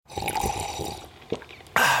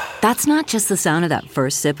That's not just the sound of that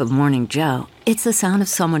first sip of Morning Joe. It's the sound of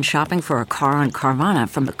someone shopping for a car on Carvana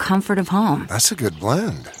from the comfort of home. That's a good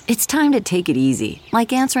blend. It's time to take it easy,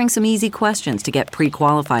 like answering some easy questions to get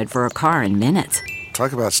pre-qualified for a car in minutes.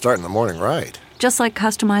 Talk about starting the morning right. Just like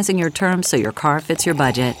customizing your terms so your car fits your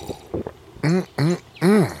budget.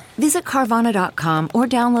 Visit Carvana.com or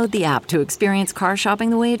download the app to experience car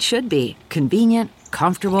shopping the way it should be. Convenient,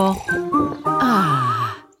 comfortable.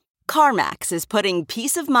 CarMax is putting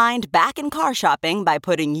peace of mind back in car shopping by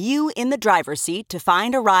putting you in the driver's seat to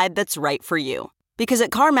find a ride that's right for you. Because at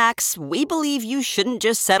CarMax, we believe you shouldn't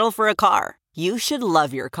just settle for a car. You should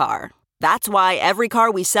love your car. That's why every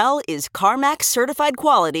car we sell is CarMax certified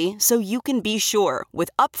quality, so you can be sure with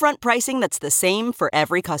upfront pricing that's the same for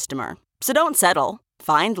every customer. So don't settle.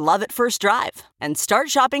 Find love at first drive and start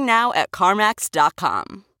shopping now at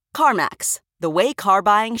CarMax.com. CarMax, the way car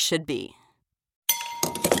buying should be.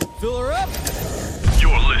 Fill her up.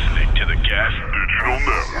 You're listening to the Gas Digital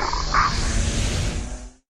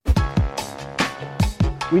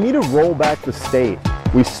Network. We need to roll back the state.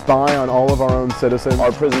 We spy on all of our own citizens.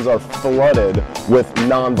 Our prisons are flooded with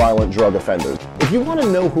nonviolent drug offenders. If you want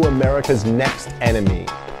to know who America's next enemy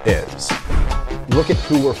is, look at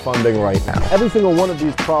who we're funding right now. Every single one of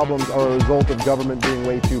these problems are a result of government being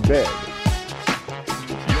way too big.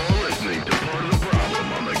 You're listening to Part of the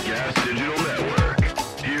Problem on the Gas Digital Network.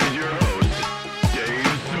 Here's your host, Dave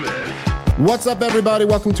Smith. What's up, everybody?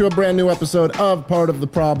 Welcome to a brand new episode of Part of the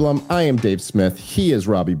Problem. I am Dave Smith. He is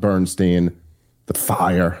Robbie Bernstein, the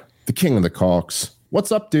Fire, the King of the Cocks.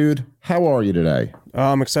 What's up, dude? How are you today?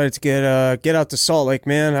 I'm excited to get out to Salt Lake,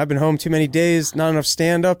 man. I've been home too many days, not enough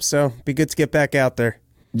stand-up, so be good to get back out there.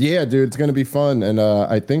 Yeah, dude, it's going to be fun, and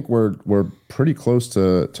I think we're pretty close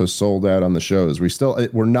to sold out on the shows.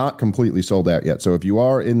 We're not completely sold out yet. So if you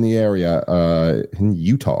are in the area in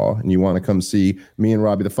Utah and you want to come see me and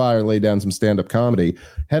Robbie the Fire lay down some stand-up comedy,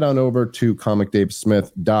 head on over to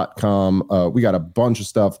comicdavesmith.com. We got a bunch of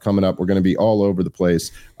stuff coming up. We're going to be all over the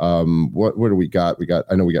place. What do we got?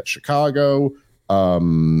 I know we got Chicago,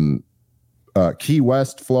 Key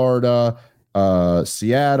West, Florida,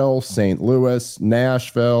 Seattle, St. Louis,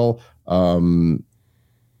 Nashville, what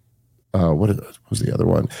was the other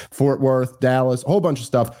one? Fort Worth, Dallas, a whole bunch of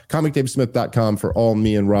stuff. ComicDaveSmith.com for all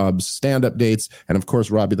me and Rob's stand-up dates. And of course,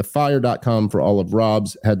 RobbieTheFire.com for all of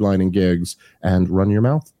Rob's headlining gigs and Run Your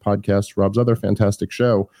Mouth podcast, Rob's other fantastic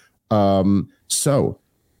show. So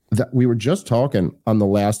we were just talking on the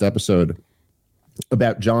last episode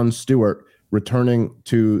about Jon Stewart returning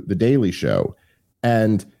to The Daily Show.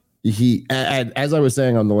 And as I was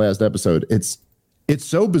saying on the last episode, it's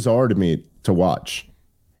so bizarre to me to watch.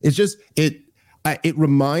 It's just it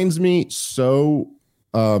reminds me so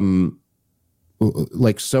it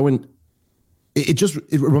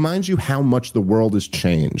reminds you how much the world has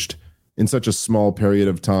changed in such a small period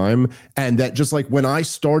of time, and that just like when I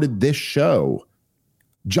started this show,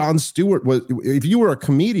 Jon Stewart was, if you were a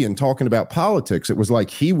comedian talking about politics, it was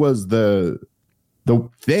like he was the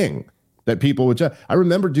thing that people would just, I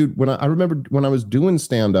remember, dude, when I was doing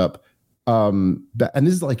stand up, and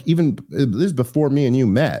this is like, even this is before me and you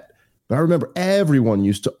met, but I remember everyone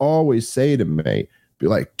used to always say to me, be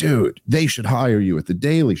like, dude, they should hire you at The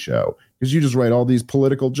Daily Show because you just write all these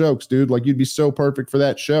political jokes, dude. Like, you'd be so perfect for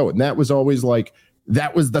that show. And that was always like,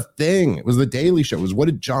 that was the thing. It was The Daily Show. It was, what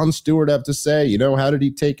did Jon Stewart have to say? You know, how did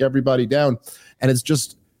he take everybody down? And it's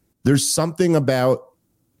just, there's something about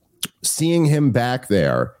seeing him back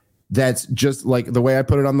there that's just like the way I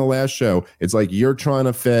put it on the last show. It's like you're trying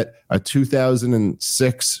to fit a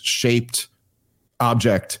 2006 shaped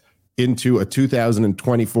object into a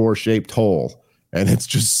 2024 shaped hole. And it's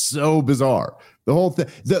just so bizarre. The whole thing,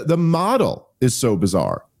 the model is so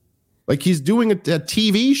bizarre. Like, he's doing a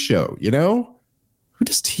TV show, you know? Who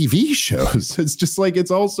does TV shows? It's just like,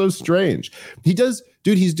 it's all so strange.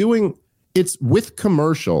 He's doing, it's with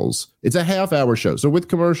commercials. It's a half-hour show. So with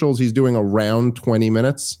commercials, he's doing around 20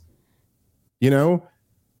 minutes. You know,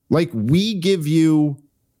 like, we give you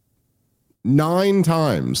 9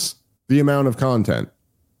 times the amount of content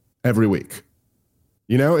every week.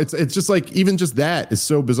 You know, it's just like, even just that is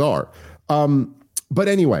so bizarre. But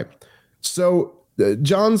anyway, so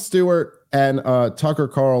Jon Stewart and Tucker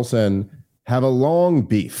Carlson have a long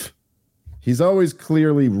beef. He's always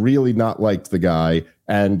clearly really not liked the guy.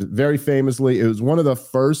 And very famously, it was one of the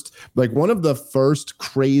first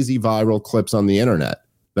crazy viral clips on the internet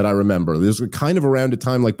that I remember. This was kind of around a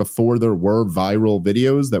time like before there were viral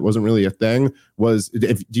videos. That wasn't really a thing.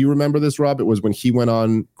 Do you remember this, Rob? It was when he went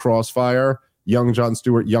on Crossfire, young Jon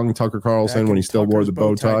Stewart, young Tucker Carlson, when he still wore the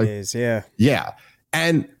bow tie. Days, yeah. Yeah.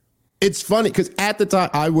 And It's funny because at the time,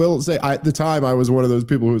 I will say, at the time, I was one of those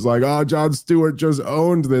people who was like, "Oh, Jon Stewart just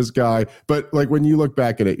owned this guy." But like when you look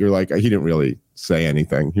back at it, you're like, he didn't really say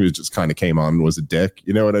anything. He was just kind of came on and was a dick.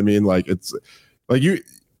 You know what I mean? Like it's like he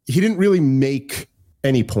didn't really make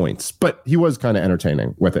any points, but he was kind of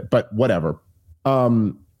entertaining with it. But whatever.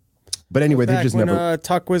 But anyway, they just never.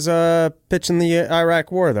 Tuck was pitching the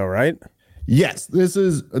Iraq War, though, right? Yes, this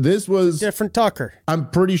was different Tucker. I'm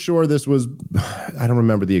pretty sure this was. I don't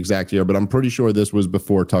remember the exact year, but I'm pretty sure this was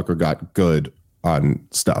before Tucker got good on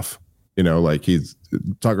stuff. You know, like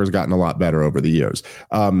Tucker's gotten a lot better over the years.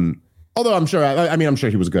 Although I'm sure. I'm sure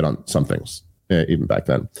he was good on some things even back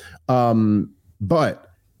then.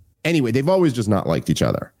 But anyway, they've always just not liked each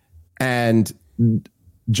other, and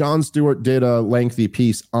Jon Stewart did a lengthy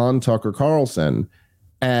piece on Tucker Carlson,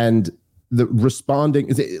 and the responding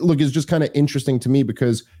is just kind of interesting to me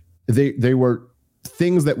because they were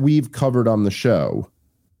things that we've covered on the show,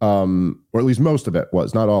 or at least most of it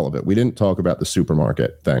was, not all of it. We didn't talk about the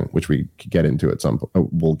supermarket thing, which we could get into at some point.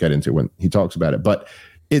 We'll get into when he talks about it, but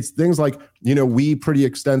it's things like, we pretty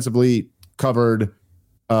extensively covered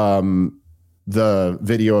the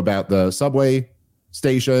video about the subway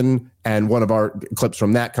station, and one of our clips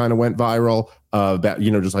from that kind of went viral about,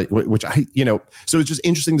 just like, which I, so it's just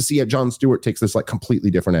interesting to see how Jon Stewart takes this like completely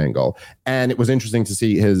different angle. And it was interesting to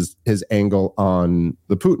see his angle on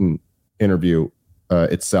the Putin interview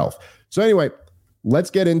itself. So anyway, let's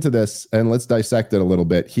get into this and let's dissect it a little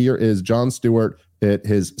bit. Here is Jon Stewart at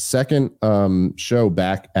his second show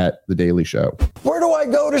back at The Daily Show. Where do I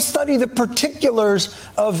go to study the particulars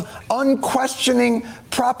of unquestioning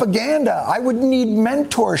propaganda? I would need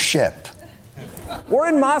mentorship. We're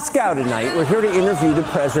in Moscow tonight. We're here to interview the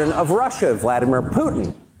president of Russia, Vladimir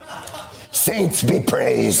Putin. Saints be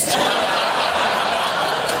praised.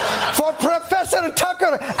 For Professor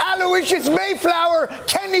Tucker Aloysius Mayflower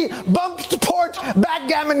Kenny Bunkport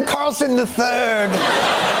Backgammon Carlson III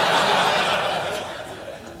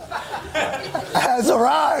has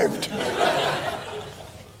arrived.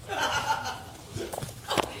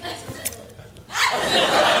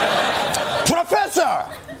 Professor,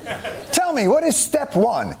 tell me, what is step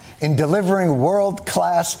one in delivering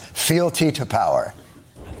world-class fealty to power?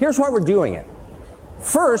 Here's why we're doing it.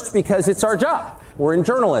 First, because it's our job. We're in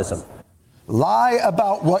journalism. Lie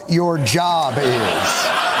about what your job is.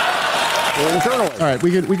 We're in journalism. All right,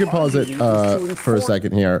 we could pause it for a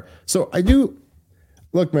second here. So I do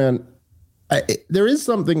look, man. There is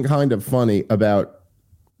something kind of funny about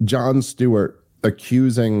Jon Stewart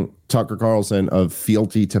accusing Tucker Carlson of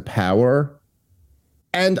fealty to power.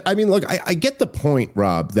 And I mean, look, I get the point,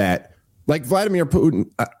 Rob, that like Vladimir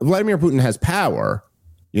Putin has power,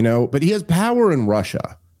 but he has power in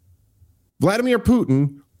Russia. Vladimir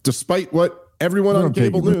Putin, despite what everyone on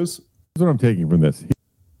cable news. That's what I'm taking from this.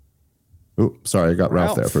 Oh, sorry, I got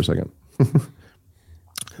Ralph there for a second.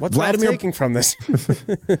 What's Vladimir taking from this?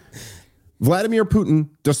 Vladimir Putin,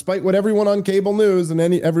 despite what everyone on cable news and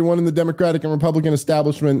everyone in the Democratic and Republican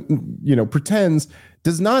establishment, pretends,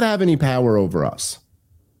 does not have any power over us.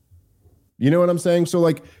 You know what I'm saying? So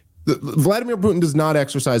like Vladimir Putin does not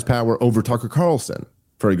exercise power over Tucker Carlson,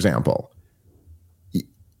 for example.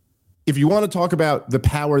 If you want to talk about the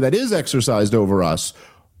power that is exercised over us,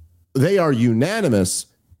 they are unanimous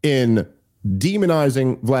in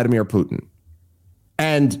demonizing Vladimir Putin.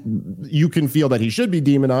 And you can feel that he should be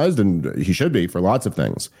demonized, and he should be for lots of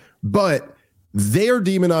things. But they're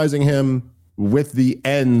demonizing him with the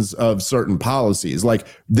ends of certain policies. Like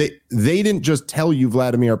they didn't just tell you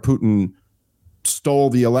Vladimir Putin stole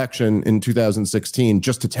the election in 2016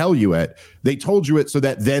 just to tell you it. They told you it so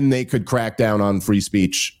that then they could crack down on free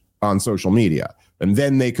speech on social media. And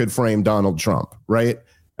then they could frame Donald Trump, right?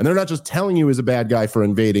 And they're not just telling you he's a bad guy for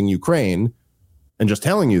invading Ukraine and just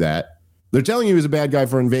telling you that. They're telling you he's a bad guy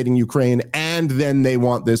for invading Ukraine, and then they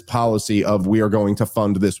want this policy of we are going to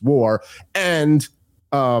fund this war and,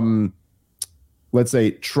 let's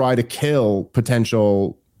say, try to kill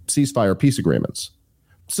potential ceasefire peace agreements.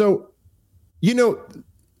 So,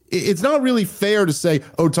 it's not really fair to say,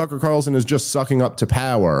 oh, Tucker Carlson is just sucking up to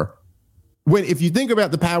power. When if you think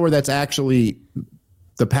about the power that's actually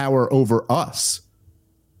the power over us,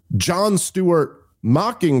 Jon Stewart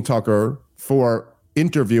mocking Tucker for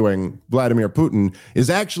interviewing Vladimir Putin is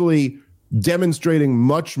actually demonstrating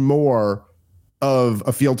much more of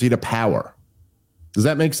a fealty to power. Does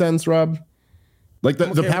that make sense, Rob? Like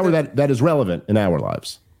the power that is relevant in our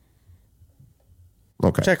lives.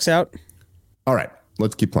 Okay. Checks out. All right,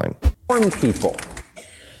 let's keep playing. People.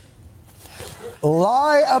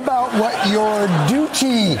 Lie about what your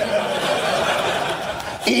duty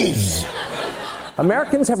is.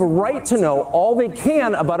 Americans have a right to know all they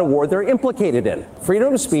can about a war they're implicated in.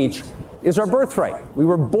 Freedom of speech is our birthright. We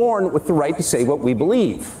were born with the right to say what we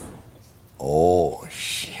believe. Oh,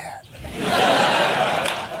 shit.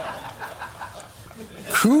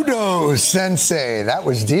 Kudos, Sensei. That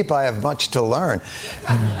was deep. I have much to learn.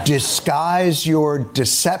 Disguise your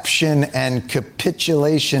deception and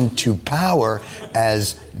capitulation to power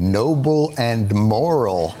as noble and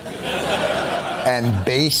moral and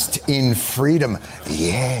based in freedom.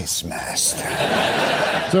 Yes, master.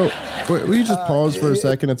 So, will you just pause for a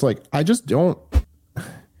second? It's like, I just don't.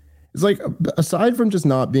 It's like, aside from just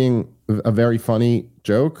not being a very funny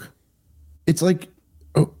joke, it's like,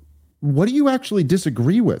 what do you actually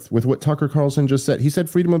disagree with what Tucker Carlson just said? He said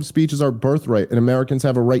freedom of speech is our birthright and Americans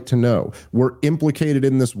have a right to know. We're implicated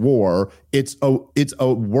in this war. It's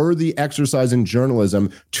a worthy exercise in journalism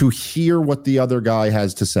to hear what the other guy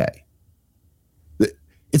has to say.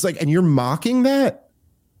 It's like, and you're mocking that?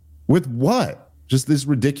 With what? Just this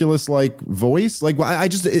ridiculous like voice? Like,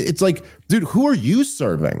 it's like, dude, who are you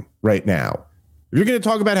serving right now? If you're going to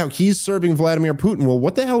talk about how he's serving Vladimir Putin, well,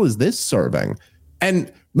 what the hell is this serving? And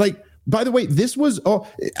like, by the way, this was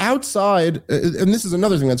outside, and this is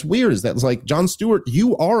another thing that's weird, is that it's like, Jon Stewart,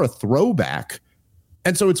 you are a throwback.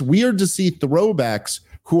 And so it's weird to see throwbacks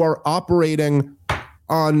who are operating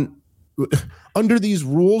under these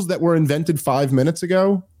rules that were invented 5 minutes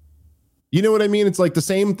ago. You know what I mean? It's like the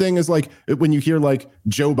same thing as like when you hear like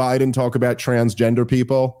Joe Biden talk about transgender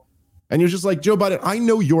people, and you're just like, Joe Biden, I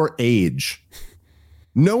know your age.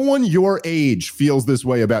 No one your age feels this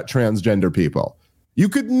way about transgender people. You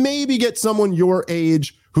could maybe get someone your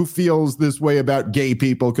age who feels this way about gay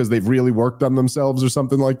people because they've really worked on themselves or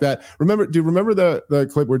something like that. Remember the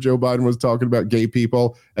clip where Joe Biden was talking about gay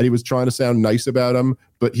people and he was trying to sound nice about them,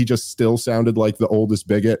 but he just still sounded like the oldest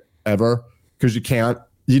bigot ever because you can't.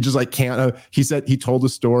 He said he told a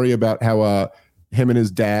story about how him and his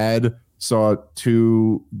dad saw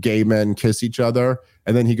two gay men kiss each other.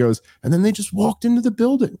 And then he goes, and then they just walked into the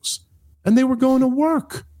buildings and they were going to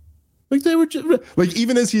work. Like they were just, like,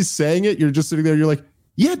 even as he's saying it, you're just sitting there. You're like,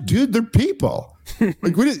 yeah, dude, they're people.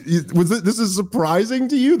 Like, this is surprising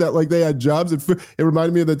to you that like they had jobs? It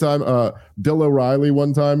reminded me of the time Bill O'Reilly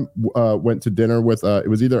one time went to dinner with it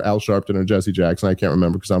was either Al Sharpton or Jesse Jackson. I can't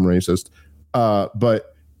remember because I'm racist.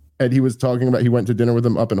 And he was talking about, he went to dinner with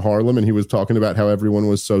him up in Harlem and he was talking about how everyone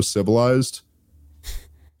was so civilized.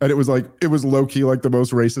 And it was low key like the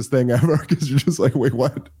most racist thing ever because you're just like, wait,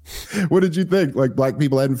 what? What did you think? Like black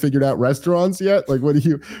people hadn't figured out restaurants yet? Like,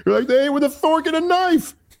 you're like, they ate with a fork and a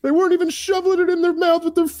knife. They weren't even shoveling it in their mouth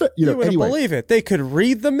with their You wouldn't believe it. They could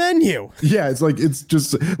read the menu. Yeah, it's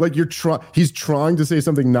just like he's trying to say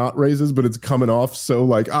something not racist, but it's coming off so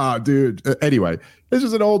like, dude. Anyway, it's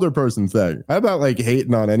just an older person thing. I'm not like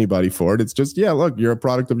hating on anybody for it. It's just, yeah, look, you're a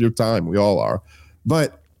product of your time. We all are.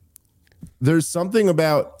 But there's something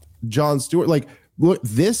about Jon Stewart. Like, look,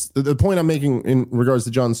 the point I'm making in regards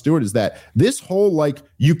to Jon Stewart is that this whole, like,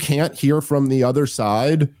 you can't hear from the other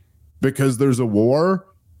side because there's a war.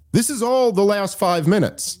 This is all the last 5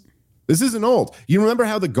 minutes. This isn't old. You remember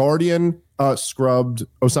how The Guardian scrubbed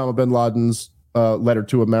Osama bin Laden's letter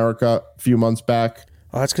to America a few months back?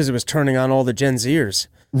 Oh, that's because it was turning on all the Gen Zers.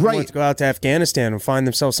 Right. They want to go out to Afghanistan and find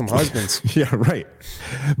themselves some husbands. Yeah, right.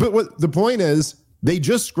 But what the point is, they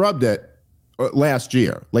just scrubbed it late last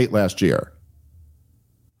year.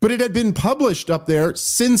 But it had been published up there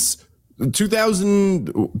since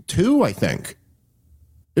 2002, I think.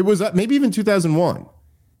 It was maybe even 2001.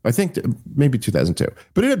 I think maybe 2002.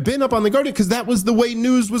 But it had been up on The Guardian because that was the way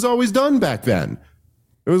news was always done back then.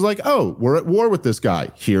 It was like, oh, we're at war with this guy.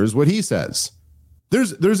 Here's what he says.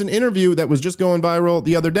 There's an interview that was just going viral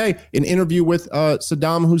the other day, an interview with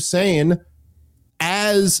Saddam Hussein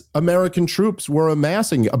as American troops were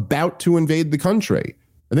amassing, about to invade the country.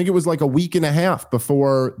 I think it was like a week and a half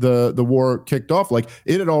before the war kicked off. Like,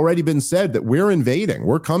 it had already been said that we're invading.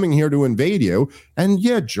 We're coming here to invade you. And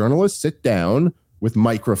yeah, journalists sit down with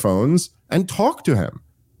microphones and talk to him.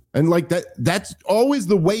 And like that's always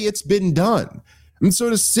the way it's been done. And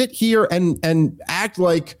so to sit here and act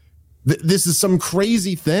like this is some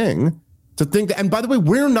crazy thing, to think that, and by the way,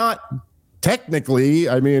 we're not technically,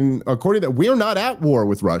 I mean, according to that, we're not at war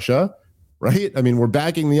with Russia, right? I mean, we're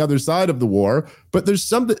backing the other side of the war, but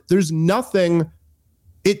there's nothing,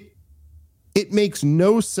 it makes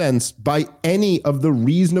no sense by any of the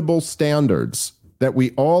reasonable standards that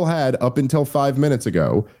we all had up until 5 minutes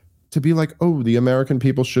ago to be like, oh, the American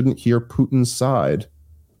people shouldn't hear Putin's side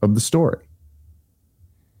of the story.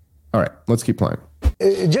 All right, let's keep playing.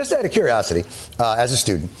 Just out of curiosity, as a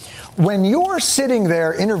student, when you're sitting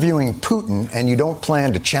there interviewing Putin and you don't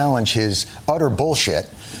plan to challenge his utter bullshit,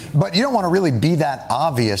 but you don't want to really be that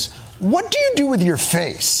obvious, what do you do with your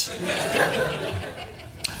face?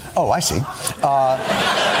 Oh, I see.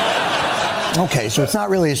 Okay, so it's not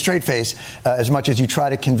really a straight face as much as you try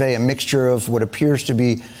to convey a mixture of what appears to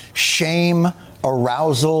be shame,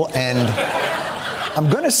 arousal, and I'm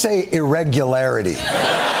going to say irregularity.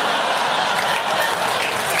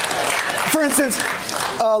 For instance,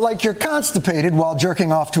 like you're constipated while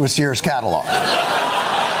jerking off to a Sears catalog.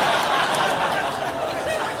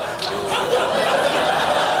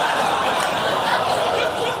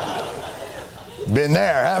 Been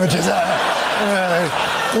there, haven't you?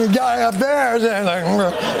 The guy up there saying, like,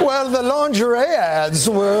 well, the lingerie ads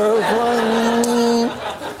were.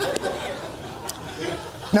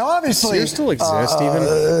 Now, obviously, Sears still exist,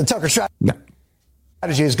 even Tucker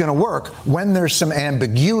strategy is going to work when there's some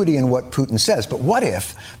ambiguity in what Putin says. But what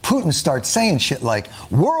if Putin starts saying shit like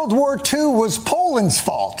World War II was Poland's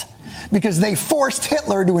fault because they forced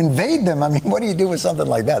Hitler to invade them? I mean, what do you do with something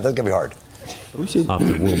like that? That's going to be hard.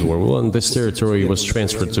 After World War I, this territory was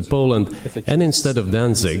transferred to Poland, and instead of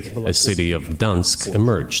Danzig, a city of Dansk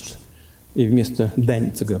emerged.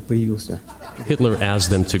 Hitler asked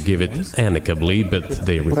them to give it amicably, but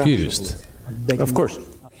they refused. Of course.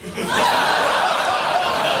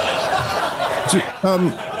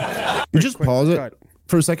 Just pause it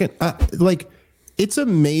for a second. It's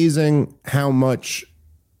amazing how much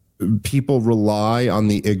people rely on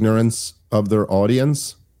the ignorance of their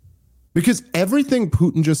audience, because everything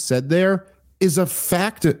Putin just said there is a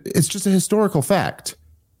fact. It's just a historical fact.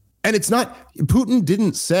 And it's not, Putin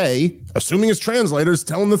didn't say, assuming his translators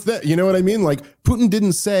tell him the you know what I mean? Like, Putin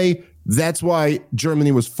didn't say that's why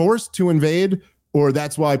Germany was forced to invade, or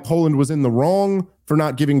that's why Poland was in the wrong for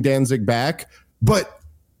not giving Danzig back. But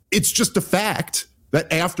it's just a fact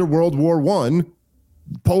that after World War I,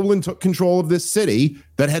 Poland took control of this city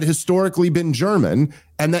that had historically been German,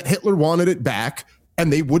 and that Hitler wanted it back,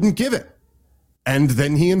 and they wouldn't give it. And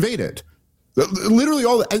then he invaded. Literally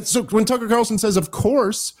all that. And so when Tucker Carlson says, of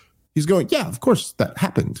course, he's going, yeah, of course that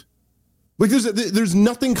happened. Like, there's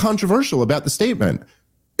nothing controversial about the statement.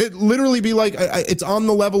 It literally be like, it's on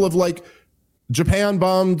the level of like, Japan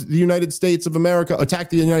bombed the United States of America, attacked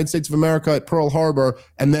the United States of America at Pearl Harbor,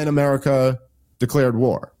 and then America declared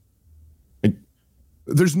war.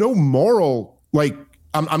 There's no moral, like,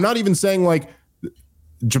 I'm not even saying like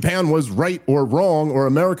Japan was right or wrong or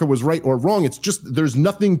America was right or wrong. It's just, there's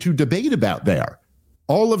nothing to debate about there.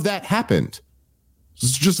 All of that happened.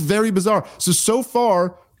 It's just very bizarre. So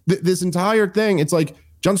far, this entire thing, it's like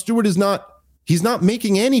Jon Stewart he's not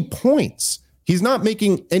making any points. He's not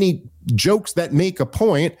making any jokes that make a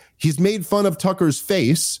point. He's made fun of Tucker's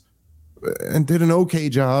face and did an okay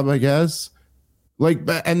job, I guess. Like,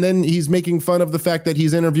 and then he's making fun of the fact that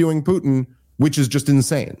he's interviewing Putin, which is just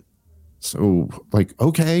insane. So, like,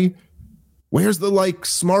 okay, where's the like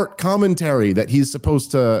smart commentary that he's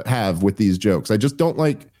supposed to have with these jokes? I just don't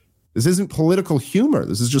like. This isn't political humor.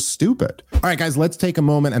 This is just stupid. All right, guys, let's take a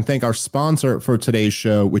moment and thank our sponsor for today's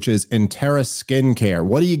show, which is Entera Skincare.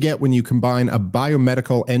 What do you get when you combine a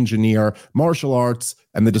biomedical engineer, martial arts,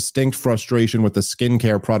 and the distinct frustration with the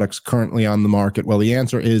skincare products currently on the market? Well, the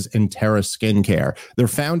answer is Entera Skincare. Their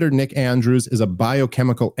founder, Nick Andrews, is a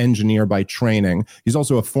biochemical engineer by training. He's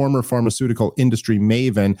also a former pharmaceutical industry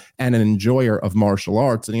maven and an enjoyer of martial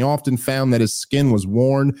arts, and he often found that his skin was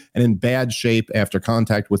worn and in bad shape after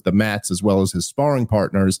contact with the mats as well as his sparring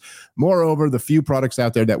partners. Moreover, the few products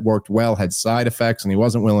out there that worked well had side effects, and he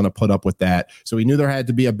wasn't willing to put up with that. So he knew there had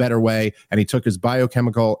to be a better way, and he took his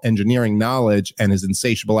biochemical engineering knowledge and his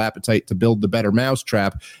insatiable appetite to build the better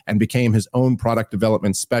mousetrap and became his own product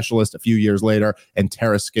development specialist. A few years later,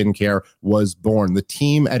 Entera Skincare was born. The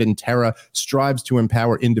team at Entera strives to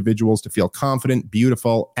empower individuals to feel confident,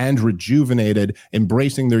 beautiful, and rejuvenated,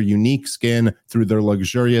 embracing their unique skin through their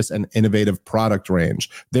luxurious and innovative product range.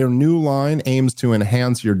 Their new line aims to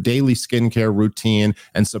enhance your daily skincare routine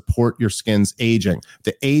and support your skin's aging.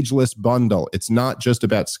 The Ageless Bundle. It's not just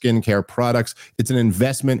about skincare products. It's an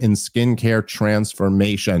investment in skincare transformation.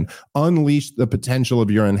 Unleash the potential of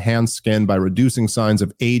your enhanced skin by reducing signs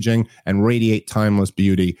of aging and radiate timeless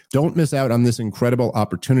beauty. Don't miss out on this incredible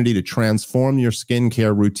opportunity to transform your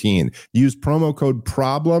skincare routine. Use promo code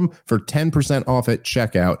PROBLEM for 10% off at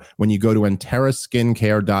checkout when you go to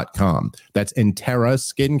enteraskincare.com. That's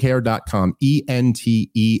enteraskincare.com,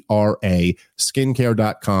 ENTERA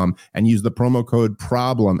skincare.com, and use the promo code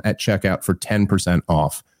PROBLEM at checkout for 10%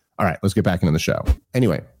 off. All right, let's get back into the show.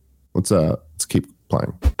 Anyway, let's keep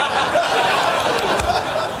playing.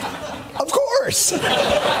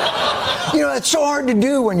 face. It's so hard to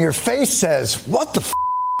do when your face says, what the f***?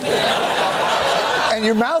 And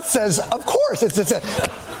your mouth says, of course. It's so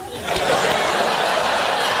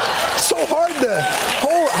hard to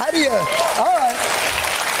hold. How do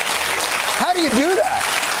you do that?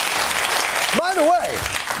 By the way,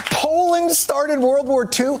 Poland started World War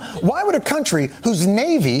II. Why would a country whose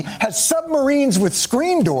navy has submarines with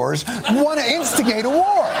screen doors want to instigate a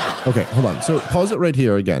war? Okay, hold on. So pause it right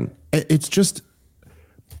here again. It's just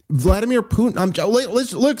Vladimir Putin.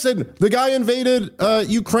 Listen, the guy invaded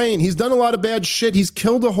Ukraine. He's done a lot of bad shit. He's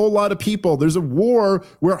killed a whole lot of people. There's a war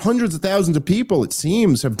where hundreds of thousands of people, it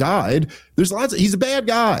seems, have died. He's a bad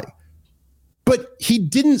guy. But he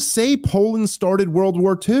didn't say Poland started World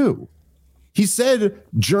War II. He said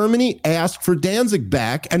Germany asked for Danzig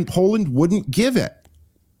back and Poland wouldn't give it.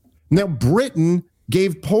 Now, Britain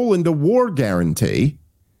gave Poland a war guarantee,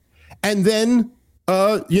 and then,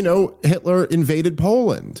 Hitler invaded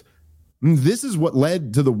Poland. This is what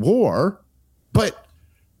led to the war. But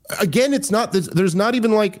again, there's not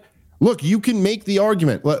even look, you can make the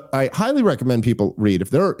argument. Look, I highly recommend people read.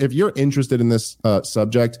 If you're interested in this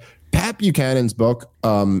subject, Pat Buchanan's book,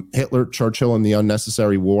 Hitler, Churchill, and the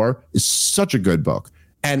Unnecessary War, is such a good book.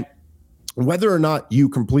 And whether or not you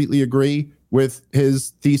completely agree with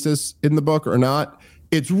his thesis in the book or not,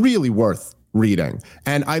 it's really worth reading.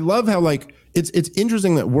 And I love how, it's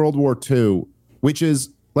interesting that World War II, which is,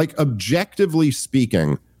 objectively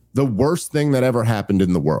speaking, the worst thing that ever happened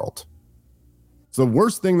in the world. It's the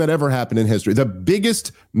worst thing that ever happened in history. The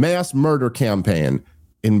biggest mass murder campaign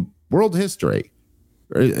in world history.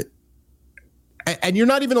 And you're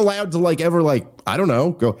not even allowed to I don't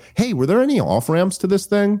know, go, hey, were there any off ramps to this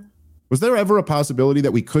thing? Was there ever a possibility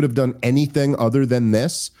that we could have done anything other than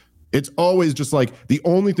this? It's always just the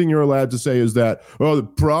only thing you're allowed to say is that, the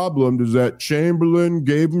problem is that Chamberlain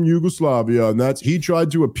gave him Yugoslavia and he tried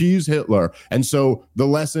to appease Hitler. And so the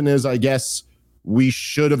lesson is, I guess, we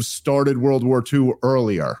should have started World War II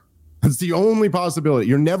earlier. That's the only possibility.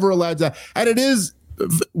 You're never allowed to. And it is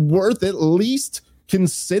worth at least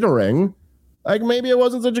considering, maybe it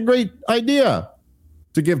wasn't such a great idea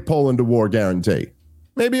to give Poland a war guarantee.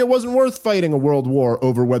 Maybe it wasn't worth fighting a world war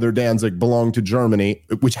over whether Danzig belonged to Germany,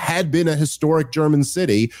 which had been a historic German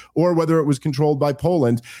city, or whether it was controlled by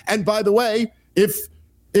Poland. And by the way, if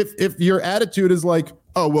your attitude is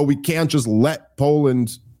we can't just let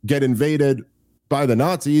Poland get invaded by the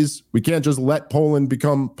Nazis, we can't just let Poland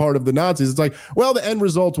become part of the Nazis. It's the end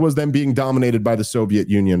result was them being dominated by the Soviet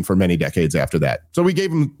Union for many decades after that. So we gave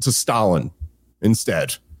them to Stalin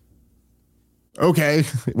instead. Okay,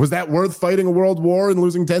 was that worth fighting a world war and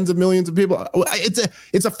losing tens of millions of people?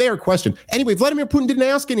 It's a fair question. Anyway, Vladimir Putin didn't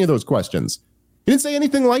ask any of those questions. He didn't say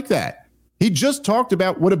anything like that. He just talked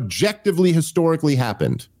about what objectively historically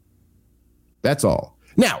happened. That's all.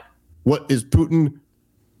 Now, what is Putin?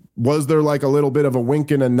 Was there a little bit of a wink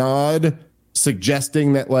and a nod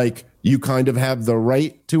suggesting that you kind of have the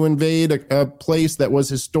right to invade a place that was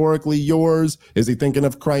historically yours? Is he thinking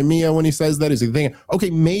of Crimea when he says that? Is he thinking, okay,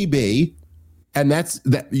 maybe. And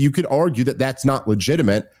that you could argue that that's not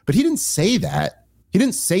legitimate, but he didn't say that. He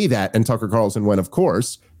didn't say that. And Tucker Carlson went, of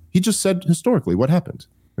course. He just said historically what happened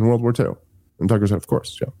in World War II. And Tucker said, of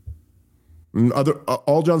course, Joe. And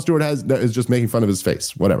all Jon Stewart has is just making fun of his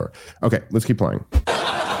face. Whatever. Okay, let's keep playing.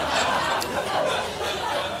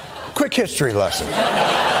 Quick history lesson.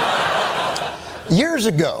 Years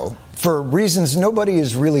ago, for reasons nobody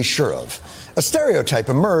is really sure of, a stereotype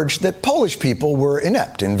emerged that Polish people were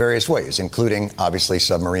inept in various ways, including, obviously,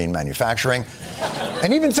 submarine manufacturing,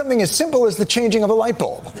 and even something as simple as the changing of a light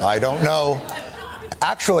bulb. I don't know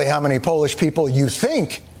actually how many Polish people you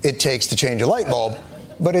think it takes to change a light bulb,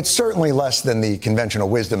 but it's certainly less than the conventional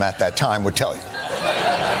wisdom at that time would tell you.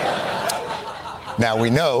 Now, we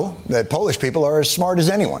know that Polish people are as smart as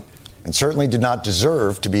anyone, and certainly did not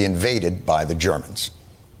deserve to be invaded by the Germans,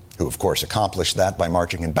 who, of course, accomplished that by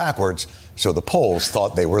marching in backwards, so the Poles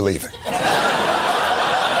thought they were leaving.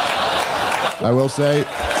 I will say,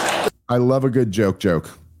 I love a good joke.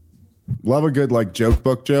 Love a good, joke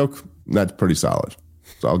book joke. That's pretty solid.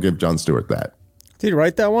 So I'll give Jon Stewart that. Did he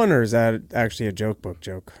write that one, or is that actually a joke book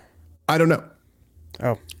joke? I don't know.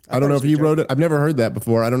 Oh. I don't know if he wrote it. I've never heard that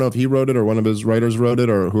before. I don't know if he wrote it or one of his writers wrote it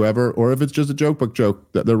or whoever, or if it's just a joke book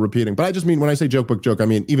joke that they're repeating. But I just mean, when I say joke book joke, I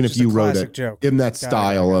mean, even if you wrote it joke. In that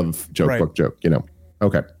style of joke book joke,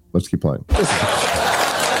 Okay, let's keep playing.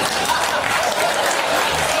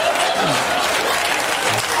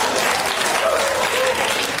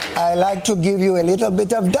 I like to give you a little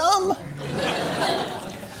bit of dumb.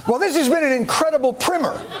 Well, this has been an incredible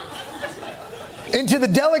primer into the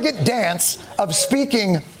delicate dance of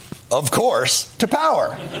speaking of course, to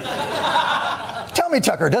power. Tell me,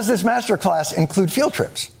 Tucker, does this masterclass include field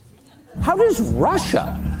trips? How does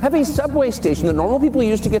Russia have a subway station that normal people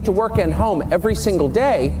use to get to work and home every single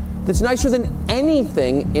day that's nicer than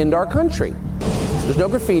anything in our country? There's no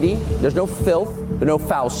graffiti, there's no filth, there are no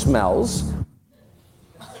foul smells.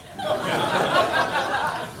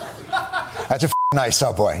 That's a nice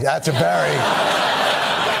subway. That's a very...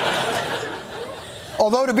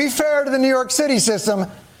 Although, to be fair to the New York City system,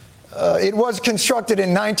 it was constructed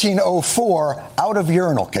in 1904 out of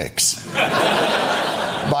urinal cakes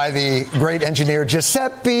by the great engineer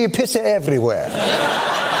Giuseppe Pissa Everywhere.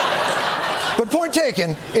 But point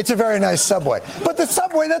taken, it's a very nice subway. But the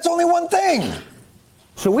subway, that's only one thing.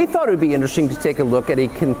 So we thought it would be interesting to take a look at a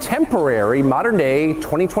contemporary, modern-day,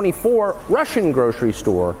 2024 Russian grocery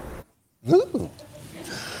store. Ooh.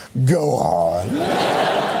 Go on.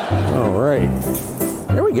 All right.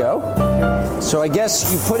 There we go. So I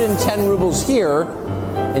guess you put in 10 rubles here,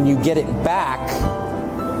 and you get it back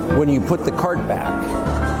when you put the cart back.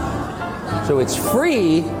 So it's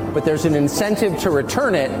free, but there's an incentive to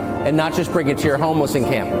return it and not just bring it to your homeless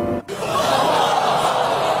encampment.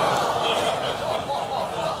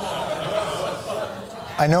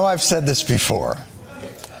 I know I've said this before.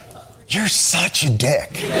 You're such a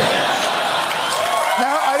dick.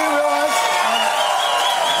 Now, I didn't realize...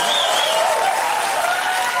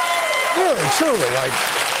 Really, truly, like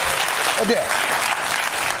a dick.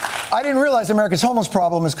 I didn't realize America's homeless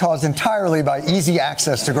problem is caused entirely by easy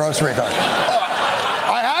access to grocery carts.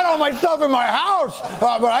 I had all my stuff in my house,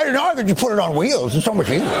 but I didn't know that you put it on wheels. It's so much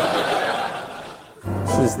easier.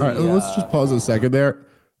 All right, let's just pause a second there.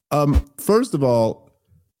 First of all,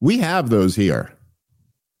 we have those here.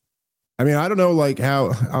 I mean, I don't know, like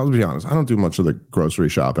how, I'll be honest, I don't do much of the grocery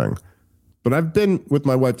shopping, but I've been with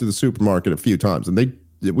my wife to the supermarket a few times, and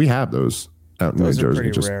we have those out in New Jersey. Those are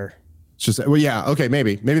pretty rare. It's just, well, yeah, okay,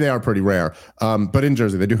 maybe they are pretty rare, but in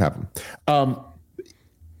Jersey they do have them.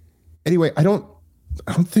 Anyway, I don't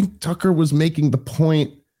think Tucker was making the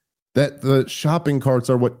point that the shopping carts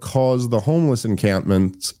are what caused the homeless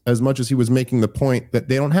encampments as much as he was making the point that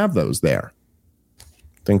they don't have those there.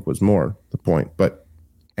 I think was more the point, but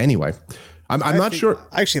anyway, I'm not sure.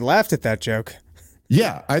 I actually laughed at that joke.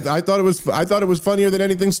 Yeah, I thought it was funnier than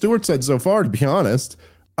anything Stewart said so far, to be honest.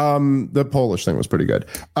 The Polish thing was pretty good.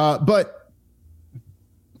 But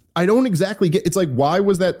I don't exactly get, it's like, why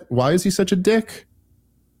is he such a dick?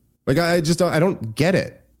 Like, I don't get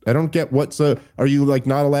it. I don't get are you like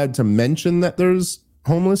not allowed to mention that there's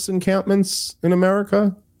homeless encampments in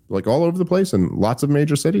America? Like all over the place in lots of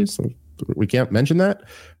major cities? We can't mention that?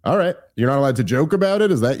 All right. You're not allowed to joke about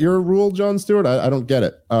it? Is that your rule, Jon Stewart? I don't get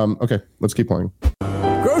it. Okay, let's keep playing.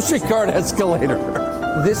 Grocery cart escalator.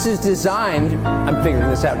 This is designed, I'm figuring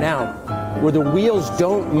this out now, where the wheels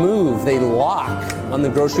don't move, they lock on the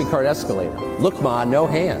grocery cart escalator. Look, Ma, no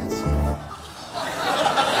hands.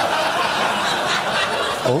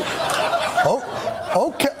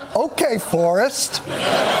 Okay, Forrest.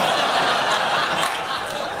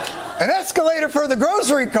 An escalator for the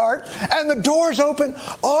grocery cart, and the doors open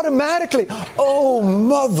automatically. Oh,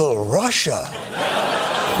 Mother Russia.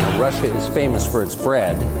 Russia is famous for its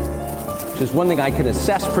bread, which is one thing I can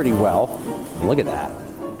assess pretty well. Look at that.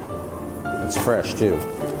 It's fresh, too.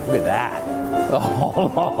 Look at that.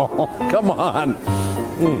 Oh, come on.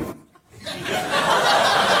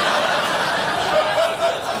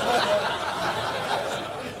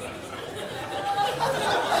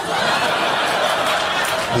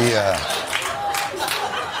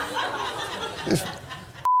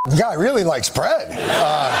 This guy really likes bread.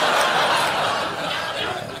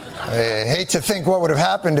 I hate to think what would have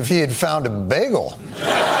happened if he had found a bagel.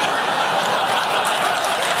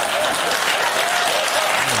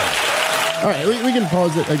 All right, we can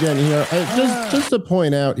pause it again here. Just to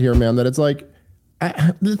point out here, man, that it's like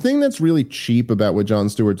the thing that's really cheap about what Jon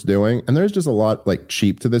Stewart's doing, and there's just a lot like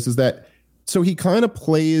cheap to this, is that so he kind of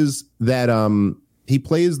plays that he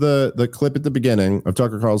plays the clip at the beginning of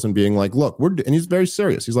Tucker Carlson being like, look, and he's very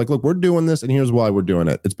serious. He's like, look, we're doing this, and here's why we're doing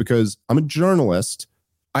it. It's because I'm a journalist.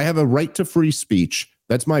 I have a right to free speech.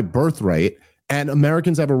 That's my birthright. And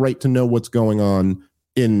Americans have a right to know what's going on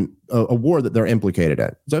in a war that they're implicated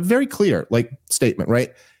in. It's a very clear statement,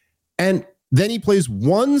 right? And then he plays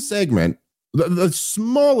one segment, the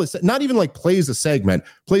smallest, not even plays a segment,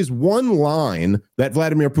 plays one line that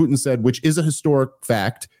Vladimir Putin said, which is a historic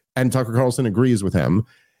fact, and Tucker Carlson agrees with him.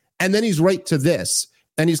 And then he's right to this.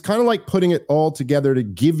 And he's kind of like putting it all together to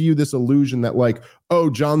give you this illusion that like, oh,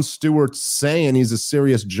 Jon Stewart's saying he's a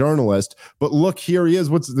serious journalist, but look, here he is.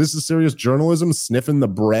 This is serious journalism, sniffing the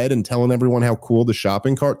bread and telling everyone how cool the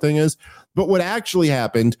shopping cart thing is. But what actually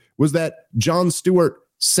happened was that Jon Stewart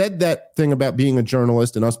said that thing about being a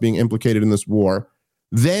journalist and us being implicated in this war,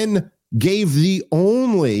 then gave the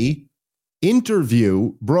only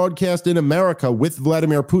interview broadcast in America with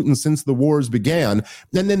Vladimir Putin since the wars began.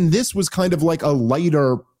 And then this was kind of like a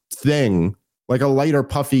lighter thing, like a lighter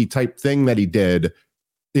puffy type thing that he did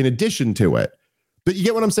in addition to it. But you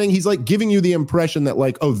get what I'm saying? He's like giving you the impression that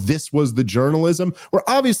like, oh, this was the journalism, where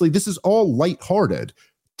obviously this is all lighthearted.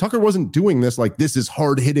 Tucker wasn't doing this like this is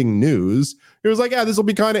hard-hitting news. It was like, yeah, this will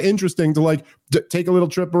be kind of interesting to like take a little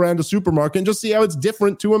trip around a supermarket and just see how it's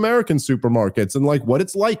different to American supermarkets and like what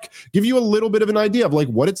it's like. Give you a little bit of an idea of like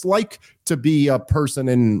what it's like to be a person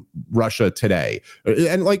in Russia today.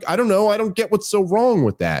 And like, I don't know, I don't get what's so wrong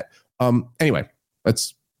with that. Anyway,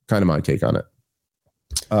 that's kind of my take on it.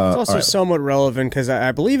 It's also somewhat relevant because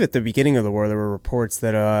I believe at the beginning of the war there were reports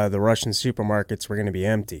that the Russian supermarkets were going to be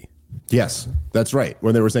empty. Yes, that's right.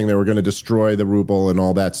 When they were saying they were going to destroy the ruble and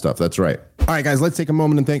all that stuff. That's right. All right, guys, let's take a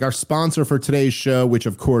moment and thank our sponsor for today's show, which,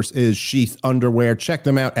 of course, is Sheath Underwear. Check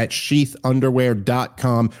them out at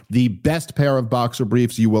sheathunderwear.com. The best pair of boxer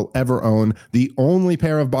briefs you will ever own. The only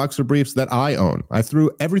pair of boxer briefs that I own. I threw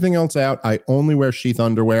everything else out. I only wear Sheath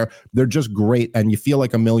Underwear. They're just great, and you feel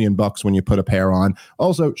like $1 million when you put a pair on.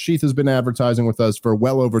 Also, Sheath has been advertising with us for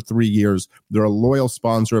well over 3 years. They're a loyal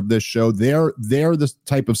sponsor of this show. They're the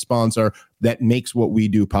type of sponsor that makes what we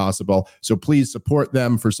do possible. So please support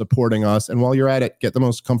them for supporting us. And while you're at it, get the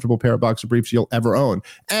most comfortable pair of boxer briefs you'll ever own.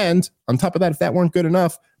 And on top of that, if that weren't good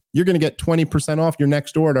enough, you're going to get 20% off your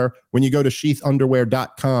next order when you go to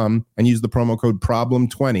sheathunderwear.com and use the promo code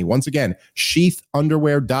problem20. Once again,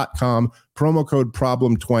 sheathunderwear.com, promo code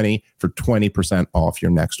problem20 for 20% off your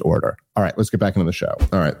next order. All right, let's get back into the show.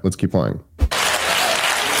 All right, let's keep playing.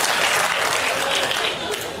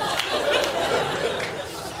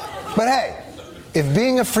 But hey, if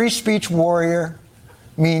being a free speech warrior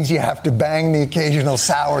means you have to bang the occasional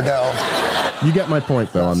sourdough. You get my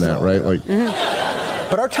point, though, on that, right? Like,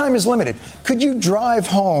 But our time is limited. Could you drive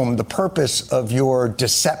home the purpose of your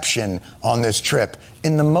deception on this trip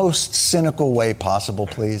in the most cynical way possible,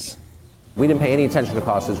 please? We didn't pay any attention to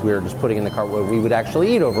costs as we were just putting in the cart what we would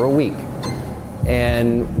actually eat over a week.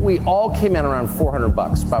 And we all came in around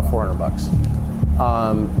 $400, about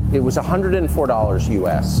 $400. It was $104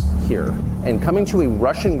 US here. And coming to a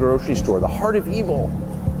Russian grocery store, the heart of evil,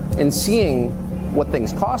 and seeing what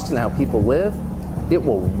things cost and how people live, it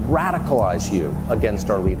will radicalize you against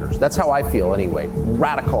our leaders. That's how I feel anyway,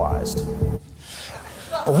 radicalized.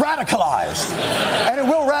 Radicalized. And it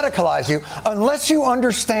will radicalize you unless you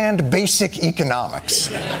understand basic economics.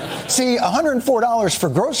 See, $104 for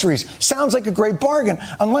groceries sounds like a great bargain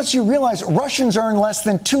unless you realize Russians earn less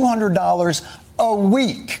than $200 a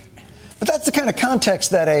week. But that's the kind of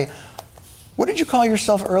context that what did you call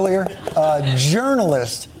yourself earlier? A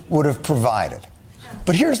journalist would have provided.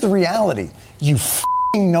 But here's the reality. You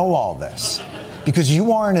f***ing know all this because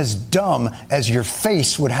you aren't as dumb as your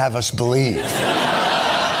face would have us believe.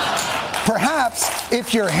 Perhaps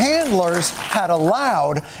if your handlers had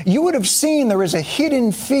allowed, you would have seen there is a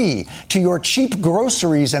hidden fee to your cheap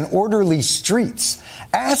groceries and orderly streets.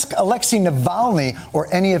 Ask Alexei Navalny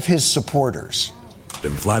or any of his supporters.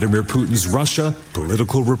 In Vladimir Putin's Russia,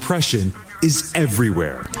 political repression is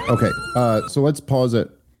everywhere. Okay, so let's pause it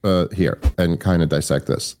here and kind of dissect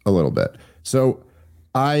this a little bit. So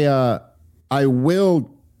I will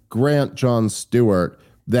grant Jon Stewart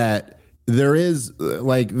that there's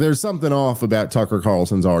something off about Tucker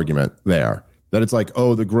Carlson's argument there, that it's like,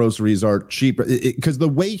 oh, the groceries are cheaper, because the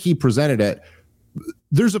way he presented it,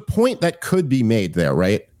 there's a point that could be made there,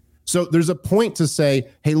 right? So there's a point to say,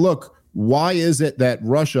 hey, look, why is it that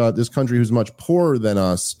Russia, this country who's much poorer than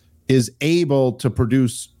us, is able to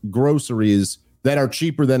produce groceries that are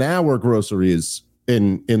cheaper than our groceries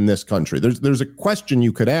in this country? There's a question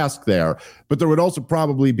you could ask there, but there would also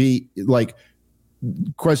probably be like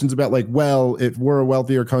questions about like, well, if we're a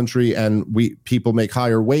wealthier country and people make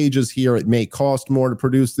higher wages here, it may cost more to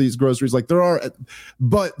produce these groceries. Like there are,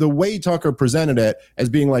 but the way Tucker presented it as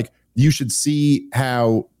being like, you should see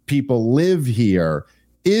how people live here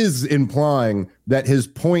is implying that his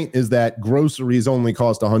point is that groceries only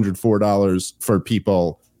cost $104 for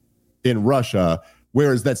people in Russia,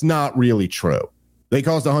 whereas that's not really true. They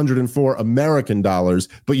cost 104 American dollars,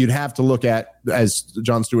 but you'd have to look at, as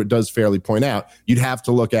Jon Stewart does fairly point out, you'd have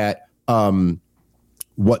to look at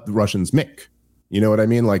what the Russians make. You know what I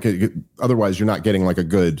mean? Like, otherwise, you're not getting like a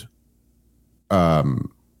good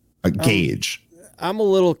gauge. I'm a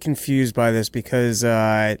little confused by this because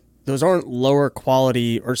those aren't lower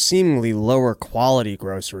quality or seemingly lower quality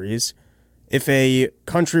groceries. If a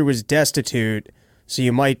country was destitute, so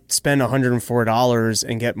you might spend $104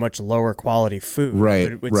 and get much lower quality food. Right,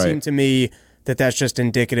 But it would seem to me that that's just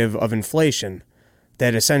indicative of inflation.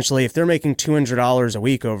 That essentially, if they're making $200 a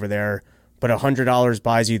week over there, but $100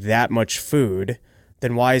 buys you that much food,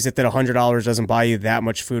 then why is it that $100 doesn't buy you that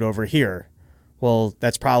much food over here? Well,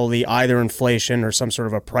 that's probably either inflation or some sort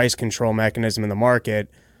of a price control mechanism in the market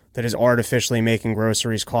that is artificially making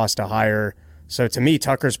groceries cost a higher. So to me,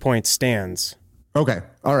 Tucker's point stands. Okay.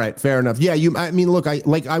 All right. Fair enough. Yeah. I mean, look,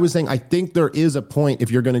 I was saying, I think there is a point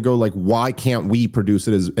if you're going to go like, why can't we produce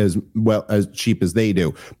it as well, as cheap as they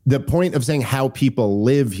do? The point of saying how people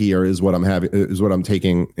live here is what I'm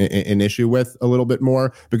taking an issue with a little bit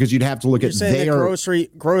more, because you'd have to look at their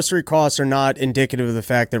grocery costs are not indicative of the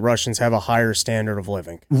fact that Russians have a higher standard of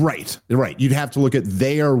living. Right. You'd have to look at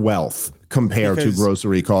their wealth compared to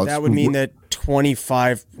grocery costs. That would mean that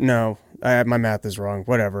my math is wrong.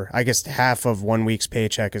 Whatever. I guess half of 1 week's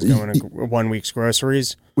paycheck is going to 1 week's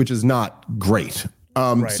groceries, which is not great.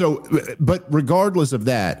 Right. So, but regardless of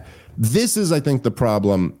that, this is, I think, the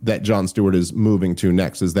problem that Jon Stewart is moving to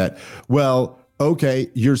next is that, well, okay,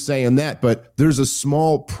 you're saying that, but there's a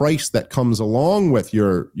small price that comes along with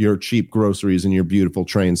your cheap groceries and your beautiful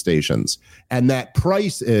train stations. And that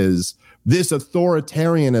price is this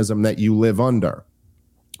authoritarianism that you live under.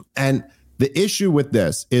 And the issue with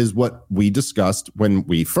this is what we discussed when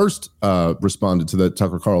we first responded to the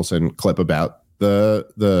Tucker Carlson clip about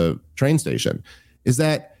the train station, is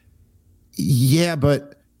that, yeah,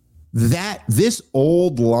 but this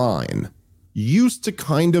old line used to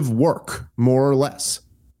kind of work more or less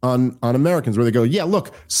on Americans, where they go, yeah,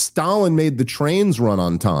 look, Stalin made the trains run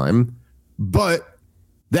on time, but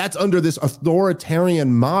that's under this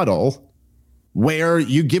authoritarian model where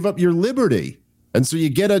you give up your liberty. And so you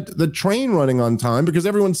get the train running on time because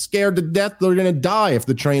everyone's scared to death they're going to die if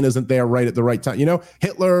the train isn't there right at the right time. You know,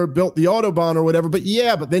 Hitler built the Autobahn or whatever, but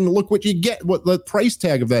then look what you get, what the price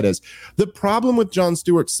tag of that is. The problem with Jon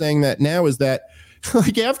Stewart saying that now is that,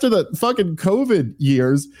 like, after the fucking COVID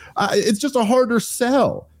years, it's just a harder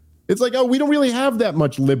sell. It's like, oh, we don't really have that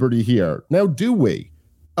much liberty here. Now, do we?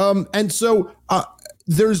 And so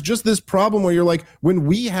there's just this problem where you're like, when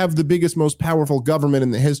we have the biggest, most powerful government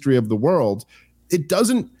in the history of the world, it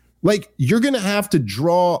doesn't, like, you're going to have to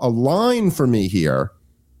draw a line for me here,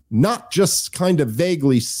 not just kind of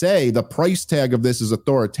vaguely say the price tag of this is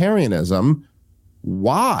authoritarianism.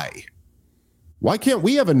 Why? Why can't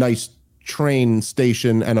we have a nice train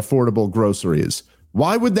station and affordable groceries?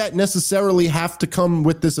 Why would that necessarily have to come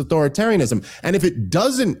with this authoritarianism? And if it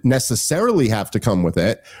doesn't necessarily have to come with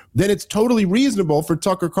it, then it's totally reasonable for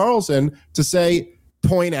Tucker Carlson to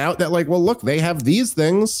point out that, like, well, look, they have these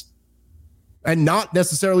things, and not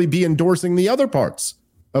necessarily be endorsing the other parts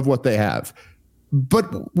of what they have.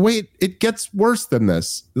 But wait, it gets worse than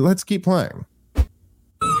this. Let's keep playing.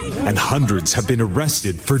 And hundreds have been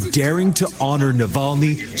arrested for daring to honor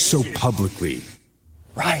Navalny so publicly.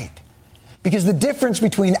 Right. Because the difference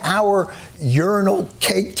between our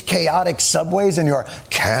urinal-caked, chaotic subways and your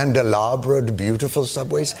candelabred, beautiful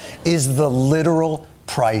subways is the literal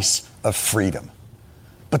price of freedom.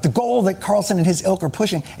 But the goal that Carlson and his ilk are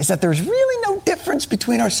pushing is that there's really no difference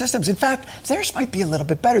between our systems. In fact, theirs might be a little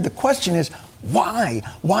bit better. The question is, why?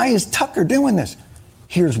 Why is Tucker doing this?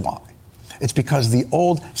 Here's why. It's because the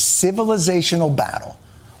old civilizational battle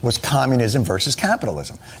was communism versus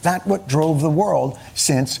capitalism. That's what drove the world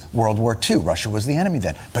since World War II. Russia was the enemy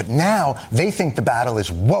then. But now they think the battle is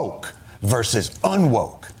woke versus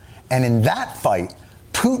unwoke. And in that fight,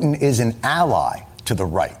 Putin is an ally to the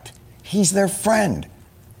right. He's their friend.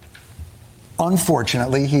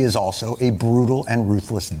 Unfortunately, he is also a brutal and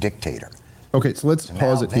ruthless dictator. Okay, so let's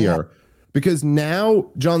pause it here. Because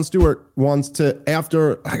now Jon Stewart wants to,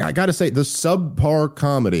 after, I got to say, the subpar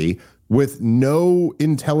comedy with no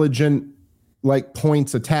intelligent, like,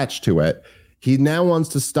 points attached to it, he now wants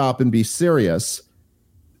to stop and be serious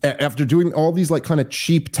after doing all these, like, kind of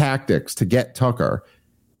cheap tactics to get Tucker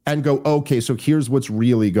and go, okay, so here's what's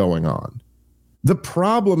really going on. The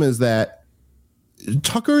problem is that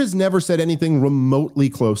Tucker has never said anything remotely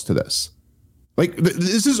close to this. Like,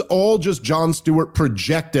 this is all just Jon Stewart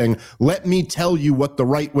projecting, let me tell you what the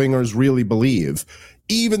right-wingers really believe,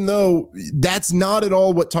 even though that's not at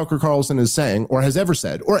all what Tucker Carlson is saying or has ever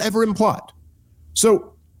said or ever implied.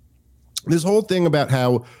 So this whole thing about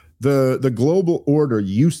how the global order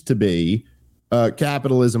used to be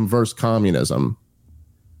capitalism versus communism,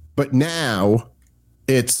 but now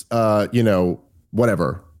it's,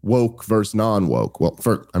 whatever, woke versus non-woke. Well,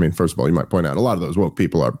 first of all, you might point out a lot of those woke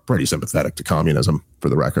people are pretty sympathetic to communism, for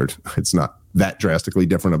the record. It's not that drastically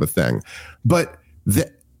different of a thing. But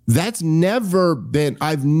that's never been,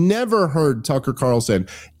 I've never heard Tucker Carlson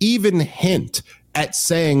even hint at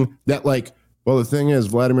saying that, like, well, the thing is,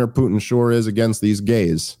 Vladimir Putin sure is against these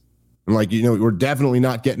gays. And, like, we're definitely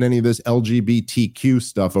not getting any of this LGBTQ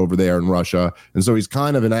stuff over there in Russia. And so he's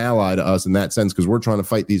kind of an ally to us in that sense, because we're trying to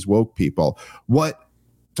fight these woke people. What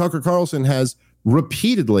Tucker Carlson has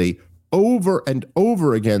repeatedly over and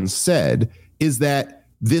over again said is that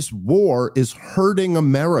this war is hurting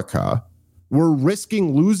America. We're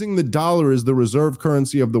risking losing the dollar as the reserve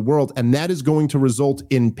currency of the world, and that is going to result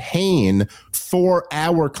in pain for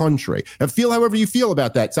our country. Now, feel however you feel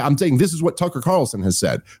about that. So I'm saying this is what Tucker Carlson has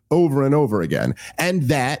said over and over again, and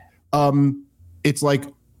that it's like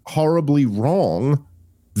horribly wrong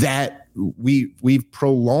that we've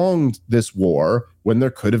prolonged this war when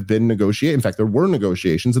there could have been negotiations. In fact, there were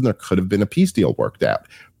negotiations and there could have been a peace deal worked out.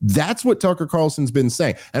 That's what Tucker Carlson's been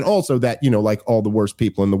saying. And also that, like all the worst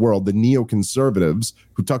people in the world, the neoconservatives,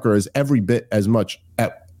 who Tucker is every bit as much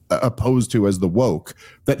opposed to as the woke,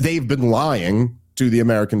 that they've been lying to the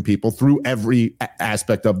American people through every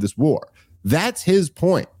aspect of this war. That's his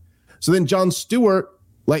point. So then Jon Stewart,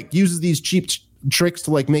 like, uses these cheap tricks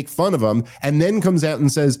to, like, make fun of him, and then comes out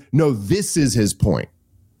and says, no, this is his point.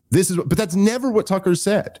 But that's never what Tucker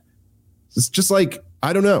said. It's just like,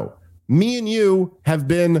 I don't know. Me and you have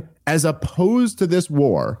been as opposed to this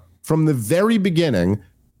war from the very beginning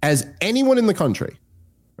as anyone in the country.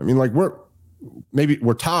 I mean, like,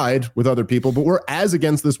 we're tied with other people, but we're as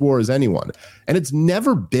against this war as anyone. And it's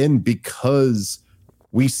never been because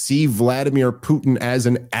we see Vladimir Putin as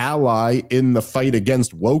an ally in the fight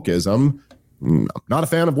against wokeism. I'm not a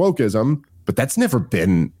fan of wokeism, but that's never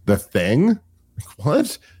been the thing.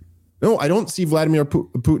 What? No, I don't see Vladimir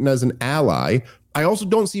Putin as an ally. I also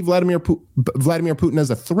don't see Vladimir Putin as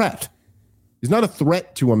a threat. He's not a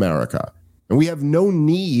threat to America. And we have no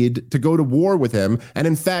need to go to war with him. And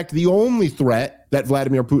in fact, the only threat that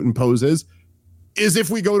Vladimir Putin poses is if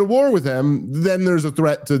we go to war with him, then there's a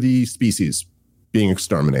threat to the species being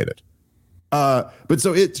exterminated. But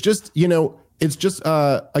so it's just,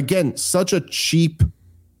 again, such a cheap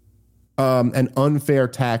and unfair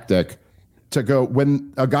tactic to go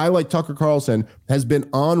when a guy like Tucker Carlson has been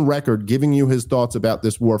on record giving you his thoughts about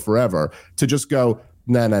this war forever, to just go,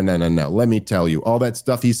 no. Let me tell you, all that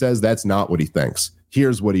stuff he says, that's not what he thinks.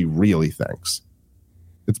 Here's what he really thinks.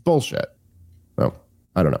 It's bullshit. So,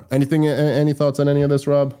 I don't know. Any thoughts on any of this,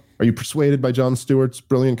 Rob? Are you persuaded by Jon Stewart's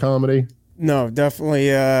brilliant comedy? No, definitely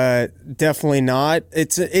not.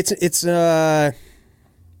 It's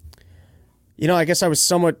I guess I was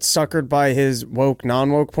somewhat suckered by his woke,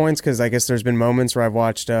 non-woke points, because I guess there's been moments where I've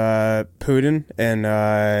watched Putin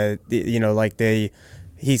and,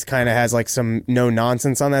 he's kind of has like some no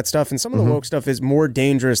nonsense on that stuff. And some of the woke stuff is more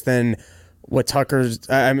dangerous than what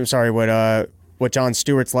what Jon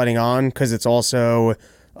Stewart's letting on, because it's also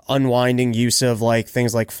unwinding use of like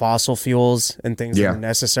things like fossil fuels and things that are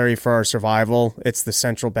necessary for our survival. It's the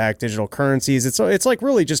central bank digital currencies. It's like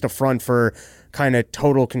really just a front for kind of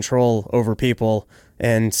total control over people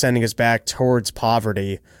and sending us back towards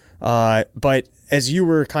poverty. But as you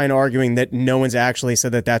were kind of arguing that no one's actually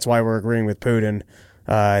said that that's why we're agreeing with Putin,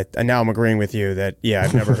 and now I'm agreeing with you that,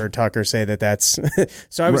 I've never heard Tucker say that that's...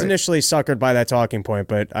 So I was initially suckered by that talking point,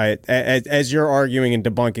 but as you're arguing and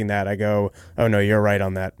debunking that, I go, oh no, you're right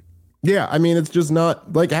on that. Yeah, I mean, it's just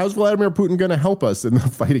not, like, how's Vladimir Putin going to help us in the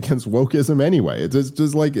fight against wokeism anyway? It's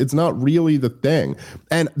just like, it's not really the thing.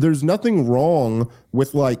 And there's nothing wrong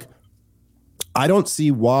with, like, I don't see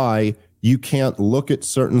why you can't look at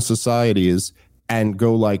certain societies and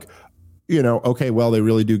go like, okay, well, they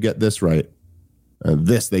really do get this right.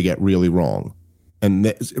 This they get really wrong. And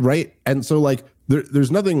this, right? And so, like, there's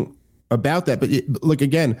nothing about that, but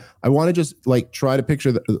again, I want to just like try to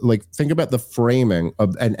picture think about the framing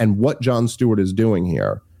of and what Jon Stewart is doing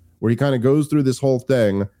here, where he kind of goes through this whole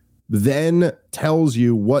thing, then tells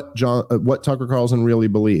you what Tucker Carlson really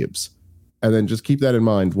believes, and then just keep that in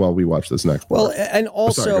mind while we watch this next part. Well, and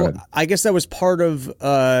also, I guess that was part of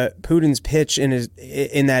Putin's pitch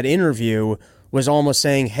in that interview, was almost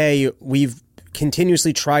saying, hey, we've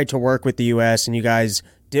continuously tried to work with the U.S. and you guys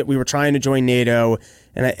we were trying to join NATO.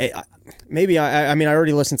 And I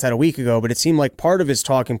already listened to that a week ago, but it seemed like part of his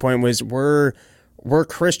talking point was we're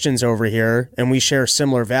Christians over here and we share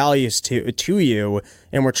similar values to you,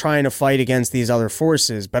 and we're trying to fight against these other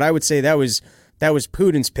forces. But I would say that was That was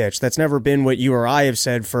Putin's pitch. That's never been what you or I have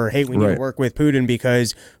said for, hey, we need to work with Putin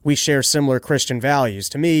because we share similar Christian values.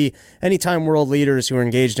 To me, anytime world leaders who are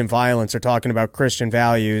engaged in violence are talking about Christian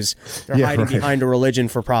values, they're hiding behind a religion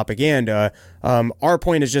for propaganda. Our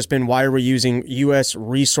point has just been, why are we using U.S.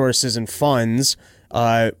 resources and funds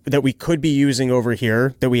that we could be using over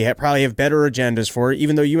here, that we probably have better agendas for,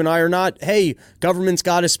 even though you and I are not, hey, government's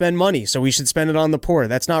got to spend money, so we should spend it on the poor.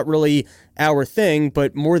 That's not really our thing,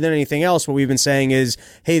 but more than anything else, what we've been saying is,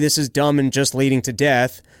 hey, this is dumb and just leading to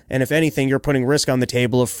death, and if anything, you're putting risk on the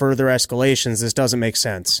table of further escalations. This doesn't make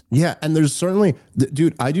sense. Yeah, and there's certainly,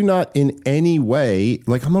 dude, I do not in any way,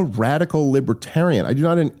 like, I'm a radical libertarian. I do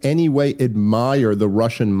not in any way admire the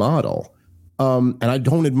Russian model. And I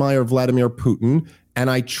don't admire Vladimir Putin, and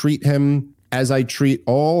I treat him as I treat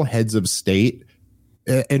all heads of state,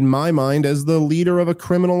 in my mind, as the leader of a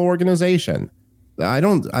criminal organization. I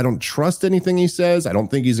don't trust anything he says. I don't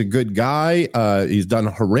think he's a good guy. He's done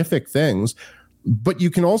horrific things. But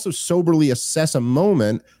you can also soberly assess a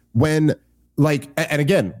moment when, like, and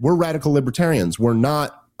again, we're radical libertarians. We're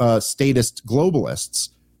not statist globalists.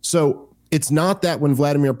 So it's not that when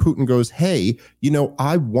Vladimir Putin goes, hey,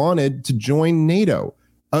 I wanted to join NATO.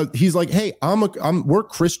 He's like, hey, we're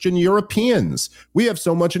Christian Europeans. We have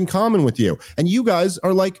so much in common with you. And you guys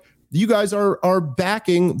are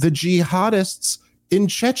backing the jihadists in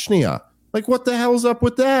Chechnya. Like, what the hell's up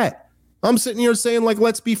with that? I'm sitting here saying, like,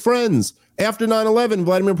 let's be friends. After 9/11,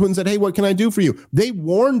 Vladimir Putin said, hey, what can I do for you? They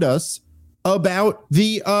warned us about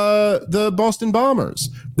the Boston bombers.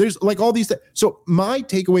 There's like all these. So my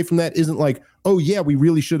takeaway from that isn't like, oh, yeah, we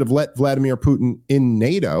really should have let Vladimir Putin in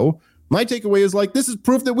NATO. My takeaway is like, this is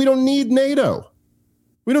proof that we don't need NATO.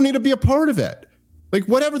 We don't need to be a part of it. Like,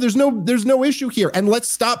 whatever, there's no issue here. And let's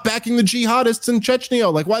stop backing the jihadists in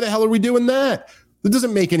Chechnya. Like, why the hell are we doing that? That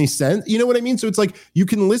doesn't make any sense. You know what I mean? So it's like, you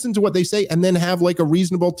can listen to what they say and then have like a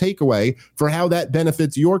reasonable takeaway for how that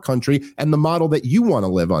benefits your country and the model that you want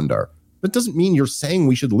to live under. That doesn't mean you're saying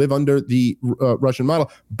we should live under the Russian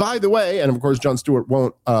model. By the way, and of course, Jon Stewart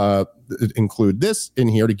won't include this in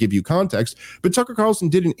here to give you context, but Tucker Carlson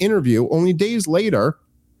did an interview only days later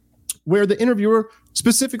where the interviewer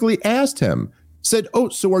specifically asked him, said, oh,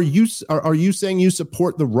 so are you saying you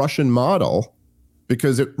support the Russian model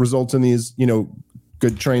because it results in these,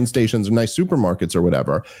 good train stations or nice supermarkets or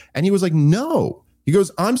whatever? And he was like, no. He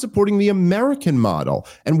goes, I'm supporting the American model.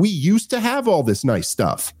 And we used to have all this nice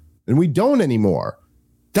stuff. And we don't anymore.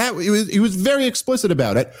 He was very explicit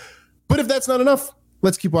about it. But if that's not enough,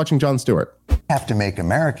 let's keep watching Jon Stewart. Have to make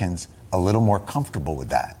Americans a little more comfortable with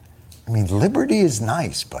that. I mean, liberty is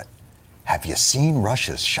nice, but have you seen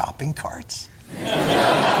Russia's shopping carts?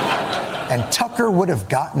 And Tucker would have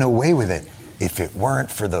gotten away with it if it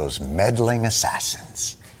weren't for those meddling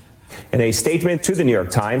assassins. In a statement to the New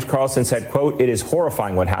York Times, Carlson said, quote, "It is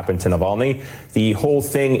horrifying what happened to Navalny. The whole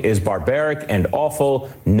thing is barbaric and awful.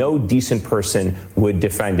 No decent person would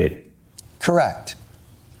defend it." Correct.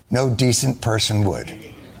 No decent person would.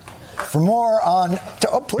 For more on...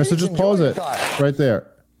 please so just pause it right there.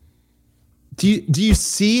 Do you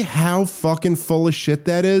see how fucking full of shit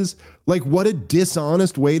that is? Like, what a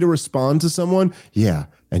dishonest way to respond to someone. Yeah,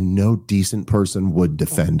 and no decent person would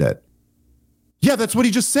defend it. Yeah, that's what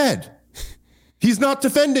he just said. He's not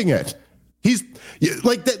defending it. He's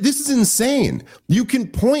like, this is insane. You can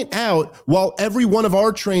point out, while every one of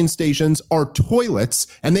our train stations are toilets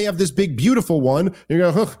and they have this big, beautiful one, you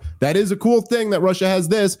go, huh, that is a cool thing that Russia has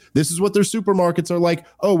this. This is what their supermarkets are like.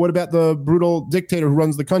 Oh, what about the brutal dictator who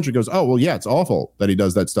runs the country? Goes, oh, well, yeah, it's awful that he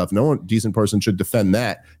does that stuff. No one decent person should defend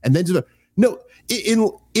that. And then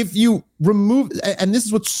if you remove, and this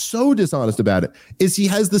is what's so dishonest about it, is he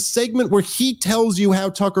has the segment where he tells you how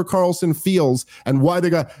Tucker Carlson feels and why they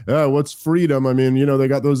got, what's freedom? I mean, they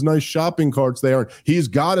got those nice shopping carts there. He's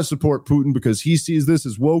got to support Putin because he sees this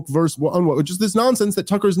as woke versus unwoke, which is this nonsense that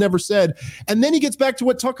Tucker's never said. And then he gets back to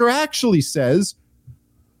what Tucker actually says,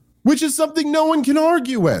 which is something no one can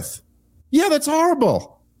argue with. Yeah, that's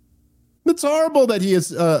horrible. It's horrible that he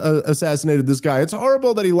has assassinated this guy. It's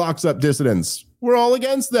horrible that he locks up dissidents. We're all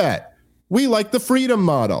against that. We like the freedom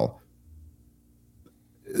model.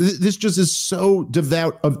 This just is so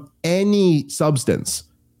devout of any substance.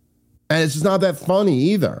 And it's just not that funny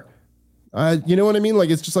either. You know what I mean? Like,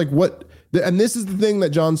 it's just like what... And this is the thing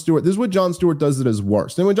that this is what Jon Stewart does at his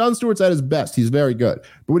worst. And when Jon Stewart's at his best, he's very good.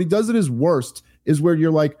 But what he does at his worst is where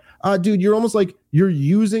you're like, dude, you're almost like you're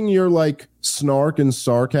using your like snark and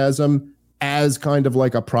sarcasm as kind of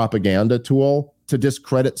like a propaganda tool to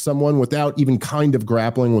discredit someone without even kind of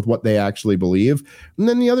grappling with what they actually believe. And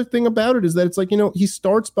then the other thing about it is that it's like, he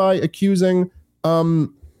starts by accusing Tucker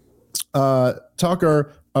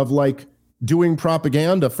of like doing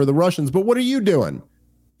propaganda for the Russians. But what are you doing?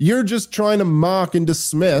 You're just trying to mock and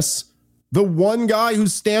dismiss the one guy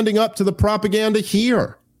who's standing up to the propaganda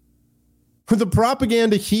here. The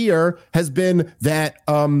propaganda here has been that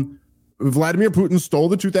Vladimir Putin stole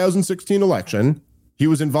the 2016 election. He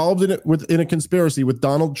was involved in it in a conspiracy with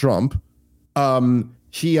Donald Trump. There were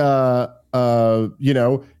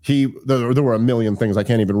a million things. I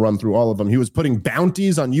can't even run through all of them. He was putting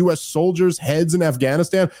bounties on U.S. soldiers' heads in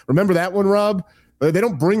Afghanistan. Remember that one, Rob? They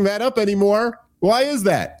don't bring that up anymore. Why is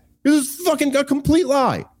that? This is fucking a complete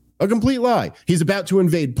lie. A complete lie. He's about to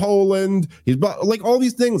invade Poland. He's like all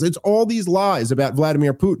these things. It's all these lies about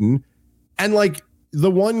Vladimir Putin. And like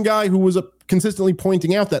the one guy who was consistently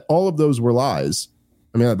pointing out that all of those were lies.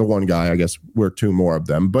 I mean, not the one guy, I guess we're two more of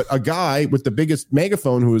them, but a guy with the biggest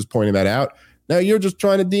megaphone who was pointing that out. Now you're just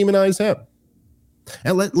trying to demonize him.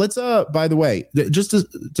 And let's by the way, just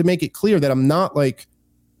to make it clear that I'm not like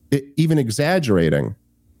even exaggerating,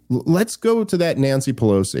 let's go to that Nancy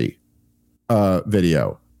Pelosi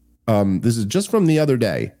video. This is just from the other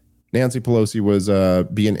day. Nancy Pelosi was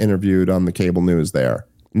being interviewed on the cable news there.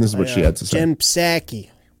 And this is what she had to say. Jen Psaki.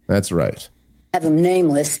 That's right. Have him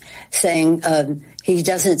nameless, saying he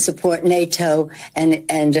doesn't support NATO and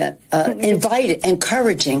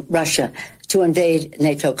encouraging Russia to invade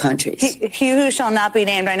NATO countries. He who shall not be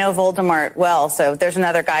named. I know Voldemort well, so there's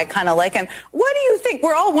another guy kind of like him. What do you think?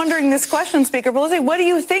 We're all wondering this question, Speaker Pelosi. What do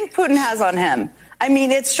you think Putin has on him? I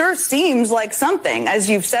mean, it sure seems like something, as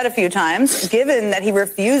you've said a few times, given that he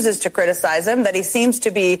refuses to criticize him, that he seems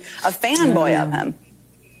to be a fanboy of him.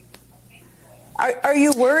 Are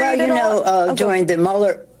you worried at all? During the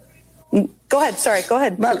Mueller... Go ahead. Sorry, go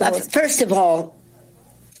ahead. Well, first of all,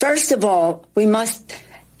 we must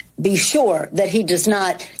be sure that he does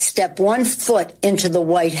not step one foot into the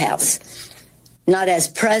White House, not as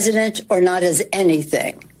president or not as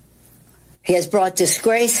anything. He has brought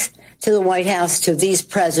disgrace to the White House, to these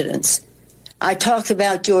presidents. I talked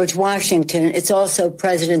about George Washington. It's also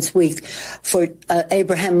President's Week for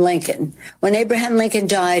Abraham Lincoln. When Abraham Lincoln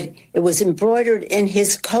died, it was embroidered in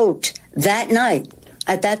his coat that night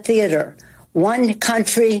at that theater, one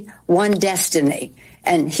country, one destiny.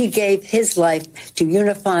 And he gave his life to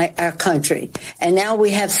unify our country. And now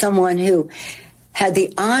we have someone who had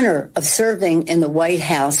the honor of serving in the White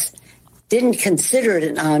House, didn't consider it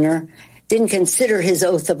an honor, didn't consider his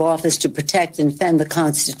oath of office to protect and defend the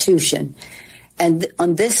Constitution. And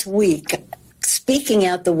on this week, speaking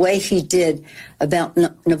out the way he did about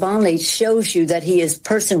Navalny shows you that he is a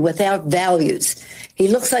person without values. He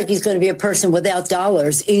looks like he's going to be a person without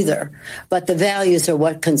dollars either, but the values are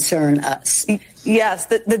what concern us. Yes,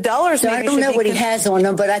 the dollars. So I don't know what he has on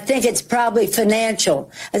him, but I think it's probably financial.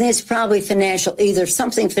 I think it's probably financial, either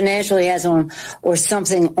something financial he has on or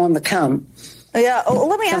something on the come. Yeah,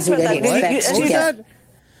 let me ask you about that.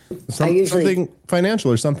 Something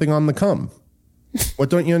financial or something on the come. What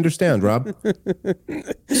don't you understand, Rob?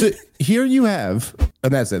 So here you have,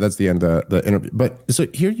 and that's it. That's the end of the interview. But so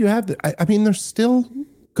here you have, I mean, they're still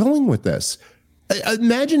going with this.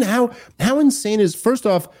 Imagine how insane is, first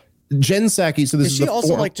off, Jen Psaki. So this is she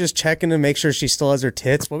also like just checking to make sure she still has her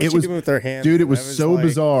tits? What was she doing with her hands? Dude, it was so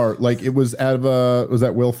bizarre. Like it was out of was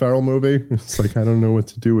that Will Ferrell movie? It's like, I don't know what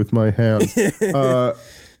to do with my hands.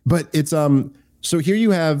 But it's so here you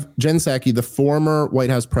have Jen Psaki, the former White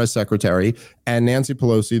House press secretary, and Nancy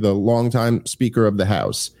Pelosi, the longtime Speaker of the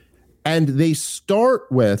House. And they start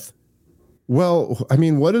with, well, I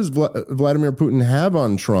mean, what does Vladimir Putin have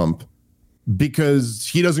on Trump? Because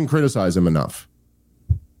he doesn't criticize him enough.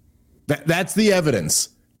 That's the evidence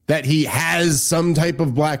that he has some type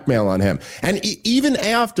of blackmail on him. And even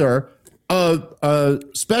after a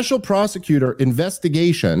special prosecutor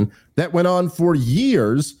investigation that went on for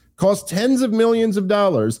years, cost tens of millions of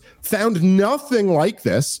dollars, found nothing like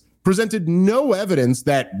this, presented no evidence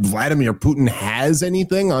that Vladimir Putin has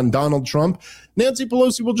anything on Donald Trump, Nancy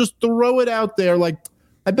Pelosi will just throw it out there like,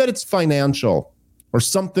 I bet it's financial or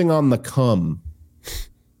something on the come.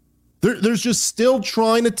 There's just still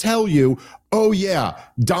trying to tell you, oh yeah,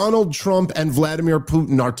 Donald Trump and Vladimir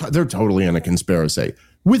Putin they're totally in a conspiracy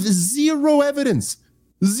with zero evidence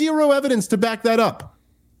to back that up.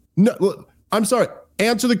 No, look, I'm sorry.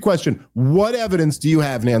 Answer the question. What evidence do you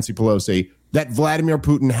have, Nancy Pelosi, that Vladimir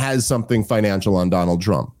Putin has something financial on Donald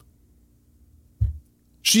Trump?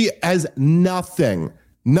 She has nothing.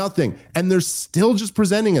 And they're still just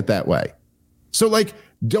presenting it that way. So like,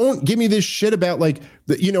 don't give me this shit about like,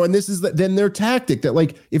 and this is then their tactic that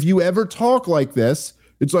like, if you ever talk like this,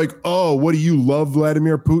 it's like, oh, what do you love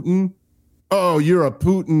Vladimir Putin? oh, you're a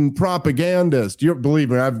Putin propagandist. Believe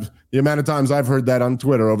me, the amount of times I've heard that on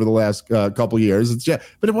Twitter over the last couple years. It's just,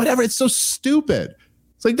 but whatever. It's so stupid.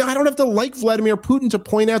 It's like, I don't have to like Vladimir Putin to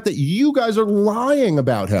point out that you guys are lying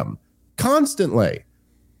about him constantly.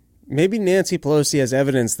 Maybe Nancy Pelosi has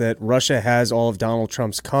evidence that Russia has all of Donald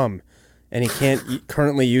Trump's cum, and he can't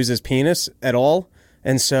currently use his penis at all.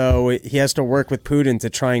 And so he has to work with Putin to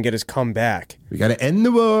try and get his cum back. We got to end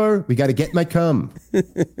the war. We got to get my cum.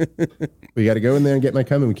 We got to go in there and get my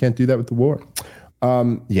cum, and we can't do that with the war.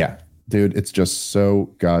 Yeah, dude, it's just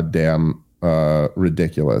so goddamn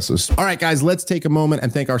ridiculous. All right, guys, let's take a moment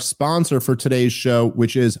and thank our sponsor for today's show,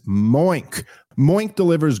 which is Moink. Moink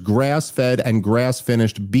delivers grass-fed and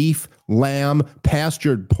grass-finished beef, lamb,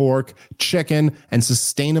 pastured pork, chicken, and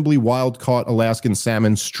sustainably wild-caught Alaskan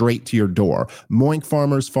salmon straight to your door. Moink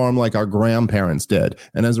farmers farm like our grandparents did,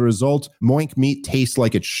 and as a result, Moink meat tastes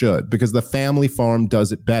like it should because the family farm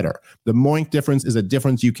does it better. The Moink difference is a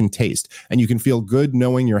difference you can taste, and you can feel good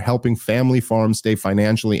knowing you're helping family farms stay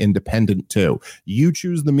financially independent too. You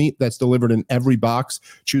choose the meat that's delivered in every box.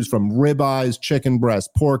 Choose from ribeyes, chicken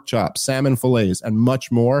breast, pork chops, salmon fillets, and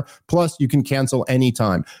much more. Plus, you can cancel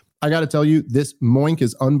anytime. I got to tell you, this Moink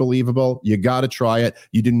is unbelievable. You got to try it.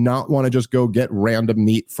 You do not want to just go get random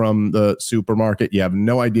meat from the supermarket. You have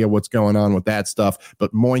no idea what's going on with that stuff.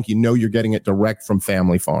 But Moink, you know you're getting it direct from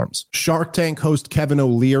family farms. Shark Tank host Kevin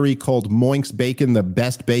O'Leary called Moink's bacon the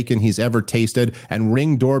best bacon he's ever tasted. And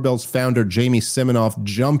Ring Doorbell's founder, Jamie Siminoff,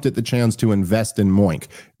 jumped at the chance to invest in Moink.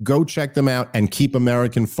 Go check them out and keep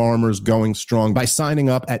American farmers going strong by signing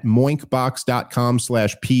up at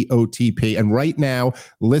moinkbox.com/POTP. And right now,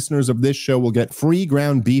 listeners of this show will get free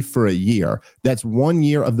ground beef for a year. That's 1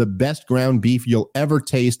 year of the best ground beef you'll ever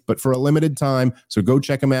taste, but for a limited time. So go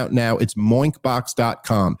check them out now. It's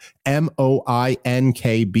moinkbox.com,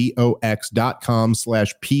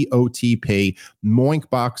 moinkbox.com/POTP,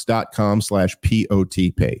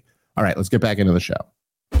 moinkbox.com/POTP. All right, let's get back into the show.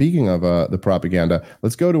 Speaking of the propaganda,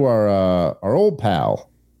 let's go to our old pal,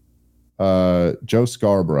 Joe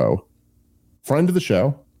Scarborough, friend of the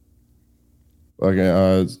show.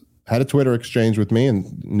 Had a Twitter exchange with me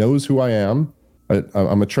and knows who I am.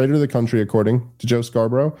 I'm a traitor to the country, according to Joe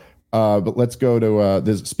Scarborough. But let's go to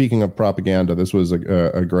this. Speaking of propaganda, this was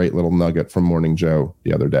a great little nugget from Morning Joe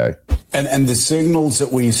the other day. And the signals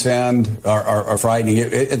that we send are frightening.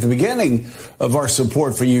 At the beginning of our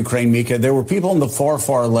support for Ukraine, Mika, there were people on the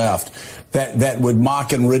far left that would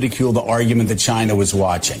mock and ridicule the argument that China was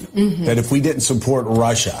watching. Mm-hmm. That if we didn't support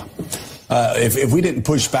Russia, if we didn't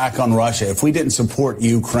push back on Russia, if we didn't support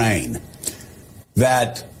Ukraine,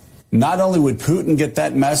 that not only would Putin get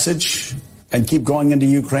that message and keep going into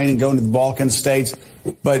Ukraine and going to the Balkan states,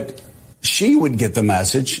 but she would get the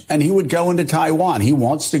message and he would go into Taiwan. He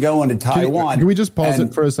wants to go into Taiwan. Can we just pause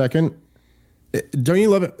it for a second? Don't you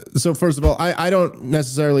love it? So first of all, I don't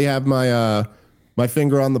necessarily have my my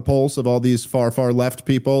finger on the pulse of all these far left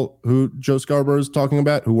people who Joe Scarborough is talking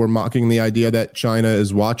about, who were mocking the idea that China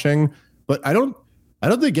is watching. But I don't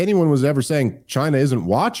think anyone was ever saying China isn't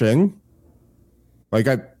watching. Like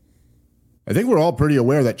I think we're all pretty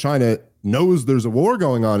aware that China knows there's a war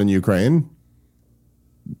going on in Ukraine.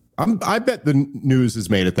 I bet the news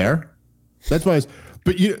has made it there. That's why.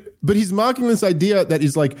 But he's mocking this idea that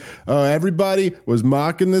he's like, everybody was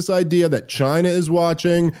mocking this idea that China is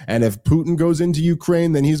watching, and if Putin goes into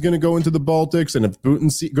Ukraine, then he's going to go into the Baltics, and if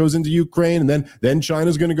Putin goes into Ukraine, and then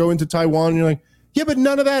China's going to go into Taiwan. And you're like, yeah, but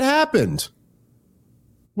none of that happened.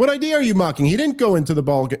 What idea are you mocking? He didn't go into the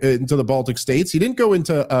Baltic states. He didn't go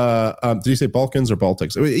into did you say Balkans or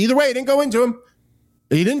Baltics? Either way, he didn't go into them.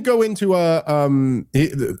 He didn't go into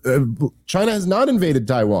China has not invaded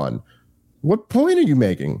Taiwan. What point are you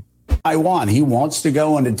making? Taiwan. He wants to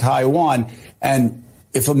go into Taiwan. And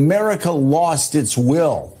if America lost its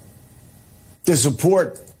will to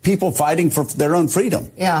support people fighting for their own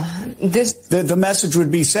freedom, the message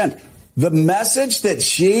would be sent. The message that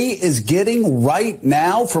she is getting right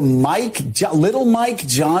now from little Mike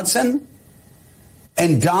Johnson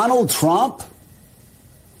and Donald Trump,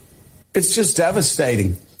 it's just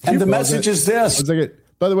devastating. And the message is this.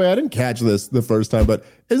 By the way, I didn't catch this the first time, but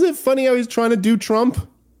isn't it funny how he's trying to do Trump?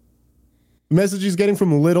 The message he's getting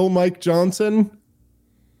from little Mike Johnson.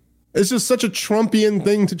 It's just such a Trumpian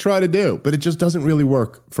thing to try to do, but it just doesn't really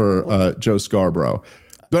work for Joe Scarborough.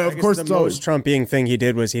 But of course, the most Trumpian thing he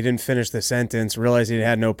did was he didn't finish the sentence, realized he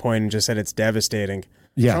had no point, and just said it's devastating.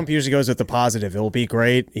 Yeah. Trump usually goes with the positive. It'll be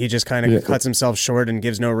great. He just kind of cuts himself short and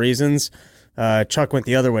gives no reasons. Chuck went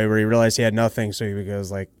the other way where he realized he had nothing, so he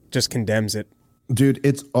goes just condemns it. Dude,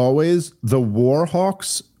 it's always the war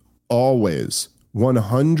hawks, always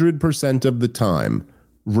 100% of the time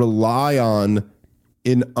rely on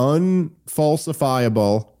an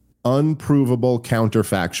unfalsifiable, unprovable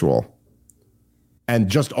counterfactual and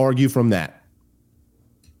just argue from that.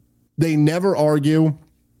 They never argue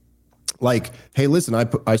like, hey, listen,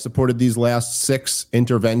 I supported these last 6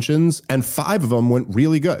 interventions and 5 of them went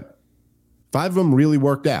really good. 5 of them really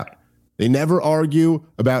worked out. They never argue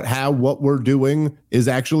about how what we're doing is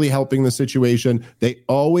actually helping the situation. They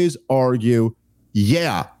always argue,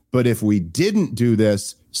 yeah, but if we didn't do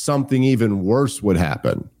this, something even worse would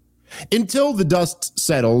happen. Until the dust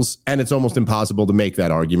settles, and it's almost impossible to make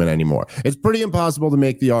that argument anymore. It's pretty impossible to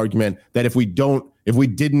make the argument that if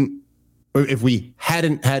we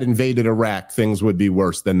hadn't had invaded Iraq, things would be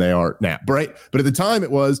worse than they are now, right? But at the time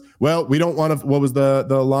it was, well, we don't want to, what was the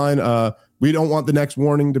line? We don't want the next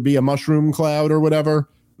warning to be a mushroom cloud or whatever,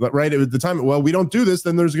 but right? At the time, well, we don't do this,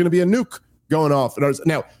 then there's going to be a nuke going off.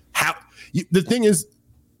 Now, the thing is,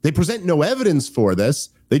 they present no evidence for this.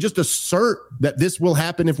 They just assert that this will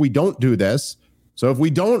happen if we don't do this. So if we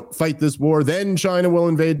don't fight this war, then China will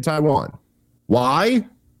invade Taiwan. Why?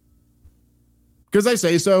 Because I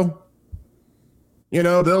say so. You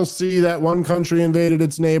know, they'll see that one country invaded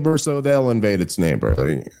its neighbor, so they'll invade its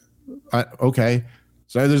neighbor. Okay.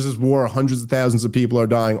 So there's this war, hundreds of thousands of people are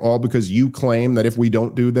dying, all because you claim that if we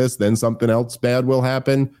don't do this, then something else bad will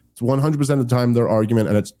happen. It's 100% of the time their argument,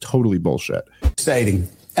 and it's totally bullshit. Stating.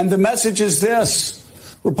 And the message is this.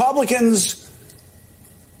 Republicans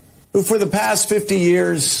who for the past 50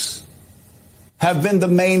 years have been the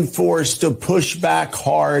main force to push back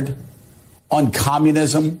hard on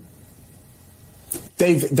communism,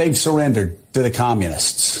 they've surrendered to the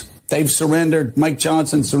communists. They've surrendered. Mike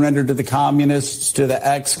Johnson surrendered to the communists, to the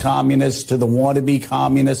ex-communists, to the wannabe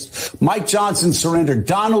communists. Mike Johnson surrendered.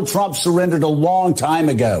 Donald Trump surrendered a long time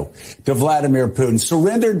ago to Vladimir Putin.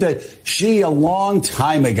 Surrendered to Xi a long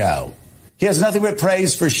time ago. He has nothing but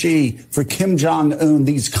praise for Xi, for Kim Jong-un,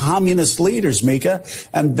 these communist leaders, Mika.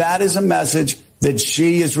 And that is a message that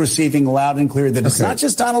Xi is receiving loud and clear, that it's not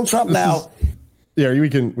just Donald Trump now. We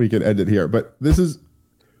can end it here, but this is...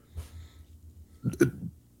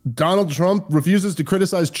 Donald Trump refuses to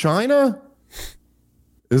criticize China?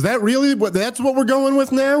 Is that really that's what we're going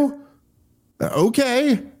with now?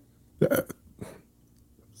 Okay.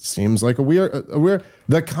 Seems like a weird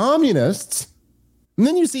the communists. And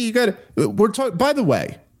then you see by the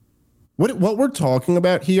way, what we're talking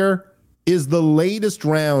about here is the latest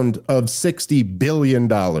round of $60 billion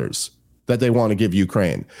that they want to give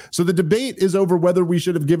Ukraine. So the debate is over whether we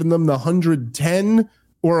should have given them the 110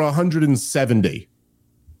 or 170.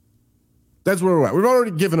 That's where we're at. We've already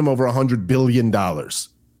given them over $100 billion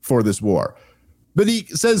for this war. But he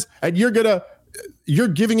says, and you're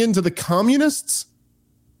giving in to the communists?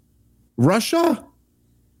 Russia?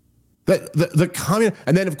 The communist,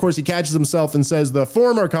 and then of course he catches himself and says the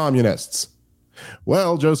former communists.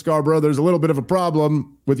 Well, Joe Scarborough, there's a little bit of a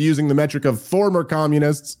problem with using the metric of former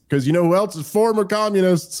communists, because you know who else is former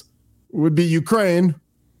communists? Would be Ukraine.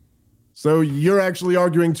 So you're actually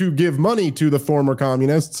arguing to give money to the former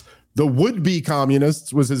communists. The would-be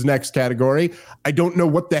communists was his next category. I don't know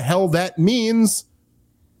what the hell that means.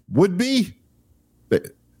 Would be?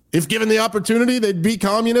 If given the opportunity, they'd be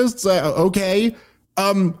communists. Okay.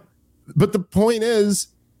 But the point is,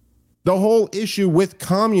 the whole issue with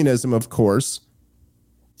communism, of course,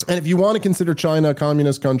 and if you want to consider China a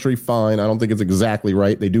communist country, fine. I don't think it's exactly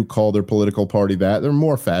right. They do call their political party that. They're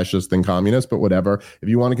more fascist than communist, but whatever. If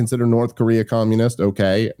you want to consider North Korea communist,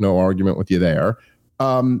 okay, no argument with you there.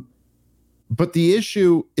 But the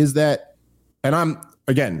issue is that, and I'm,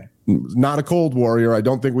 again, not a Cold Warrior. I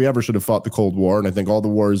don't think we ever should have fought the Cold War. And I think all the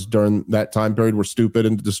wars during that time period were stupid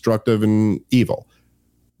and destructive and evil.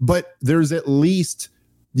 But there's at least,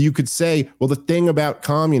 you could say, well, the thing about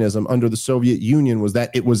communism under the Soviet Union was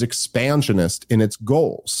that it was expansionist in its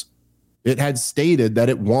goals. It had stated that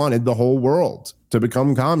it wanted the whole world to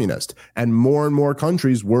become communist. And more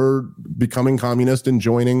countries were becoming communist and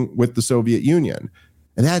joining with the Soviet Union.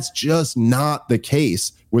 And that's just not the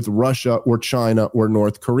case with Russia or China or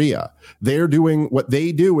North Korea. They're doing what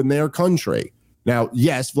they do in their country. Now,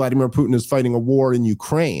 yes, Vladimir Putin is fighting a war in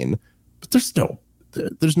Ukraine, but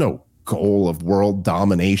there's no goal of world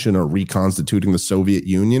domination or reconstituting the Soviet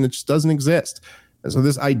Union. It just doesn't exist. And so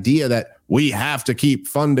this idea that we have to keep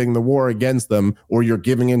funding the war against them or you're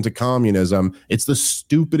giving into communism, it's the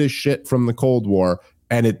stupidest shit from the Cold War,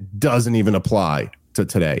 and it doesn't even apply to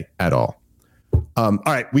today at all. All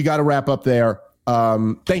right, we got to wrap up there.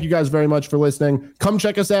 Thank you guys very much for listening. Come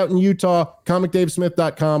check us out in Utah,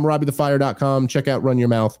 comicdavesmith.com, RobbieTheFire.com. Check out Run Your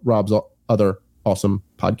Mouth, Rob's other awesome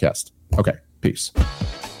podcast. Okay, peace.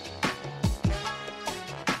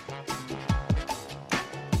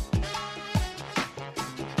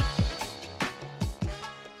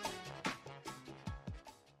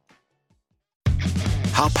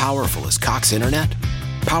 How powerful is Cox Internet?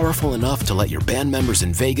 Powerful enough to let your band members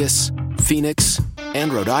in Vegas, Phoenix,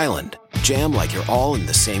 and Rhode Island jam like you're all in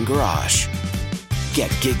the same garage.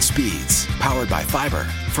 Get gig speeds powered by fiber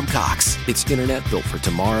from Cox. It's internet built for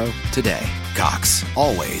tomorrow, today. Cox,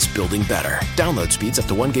 always building better. Download speeds up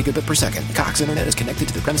to 1 gigabit per second. Cox Internet is connected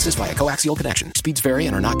to the premises via coaxial connection. Speeds vary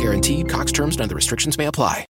and are not guaranteed. Cox terms and other restrictions may apply.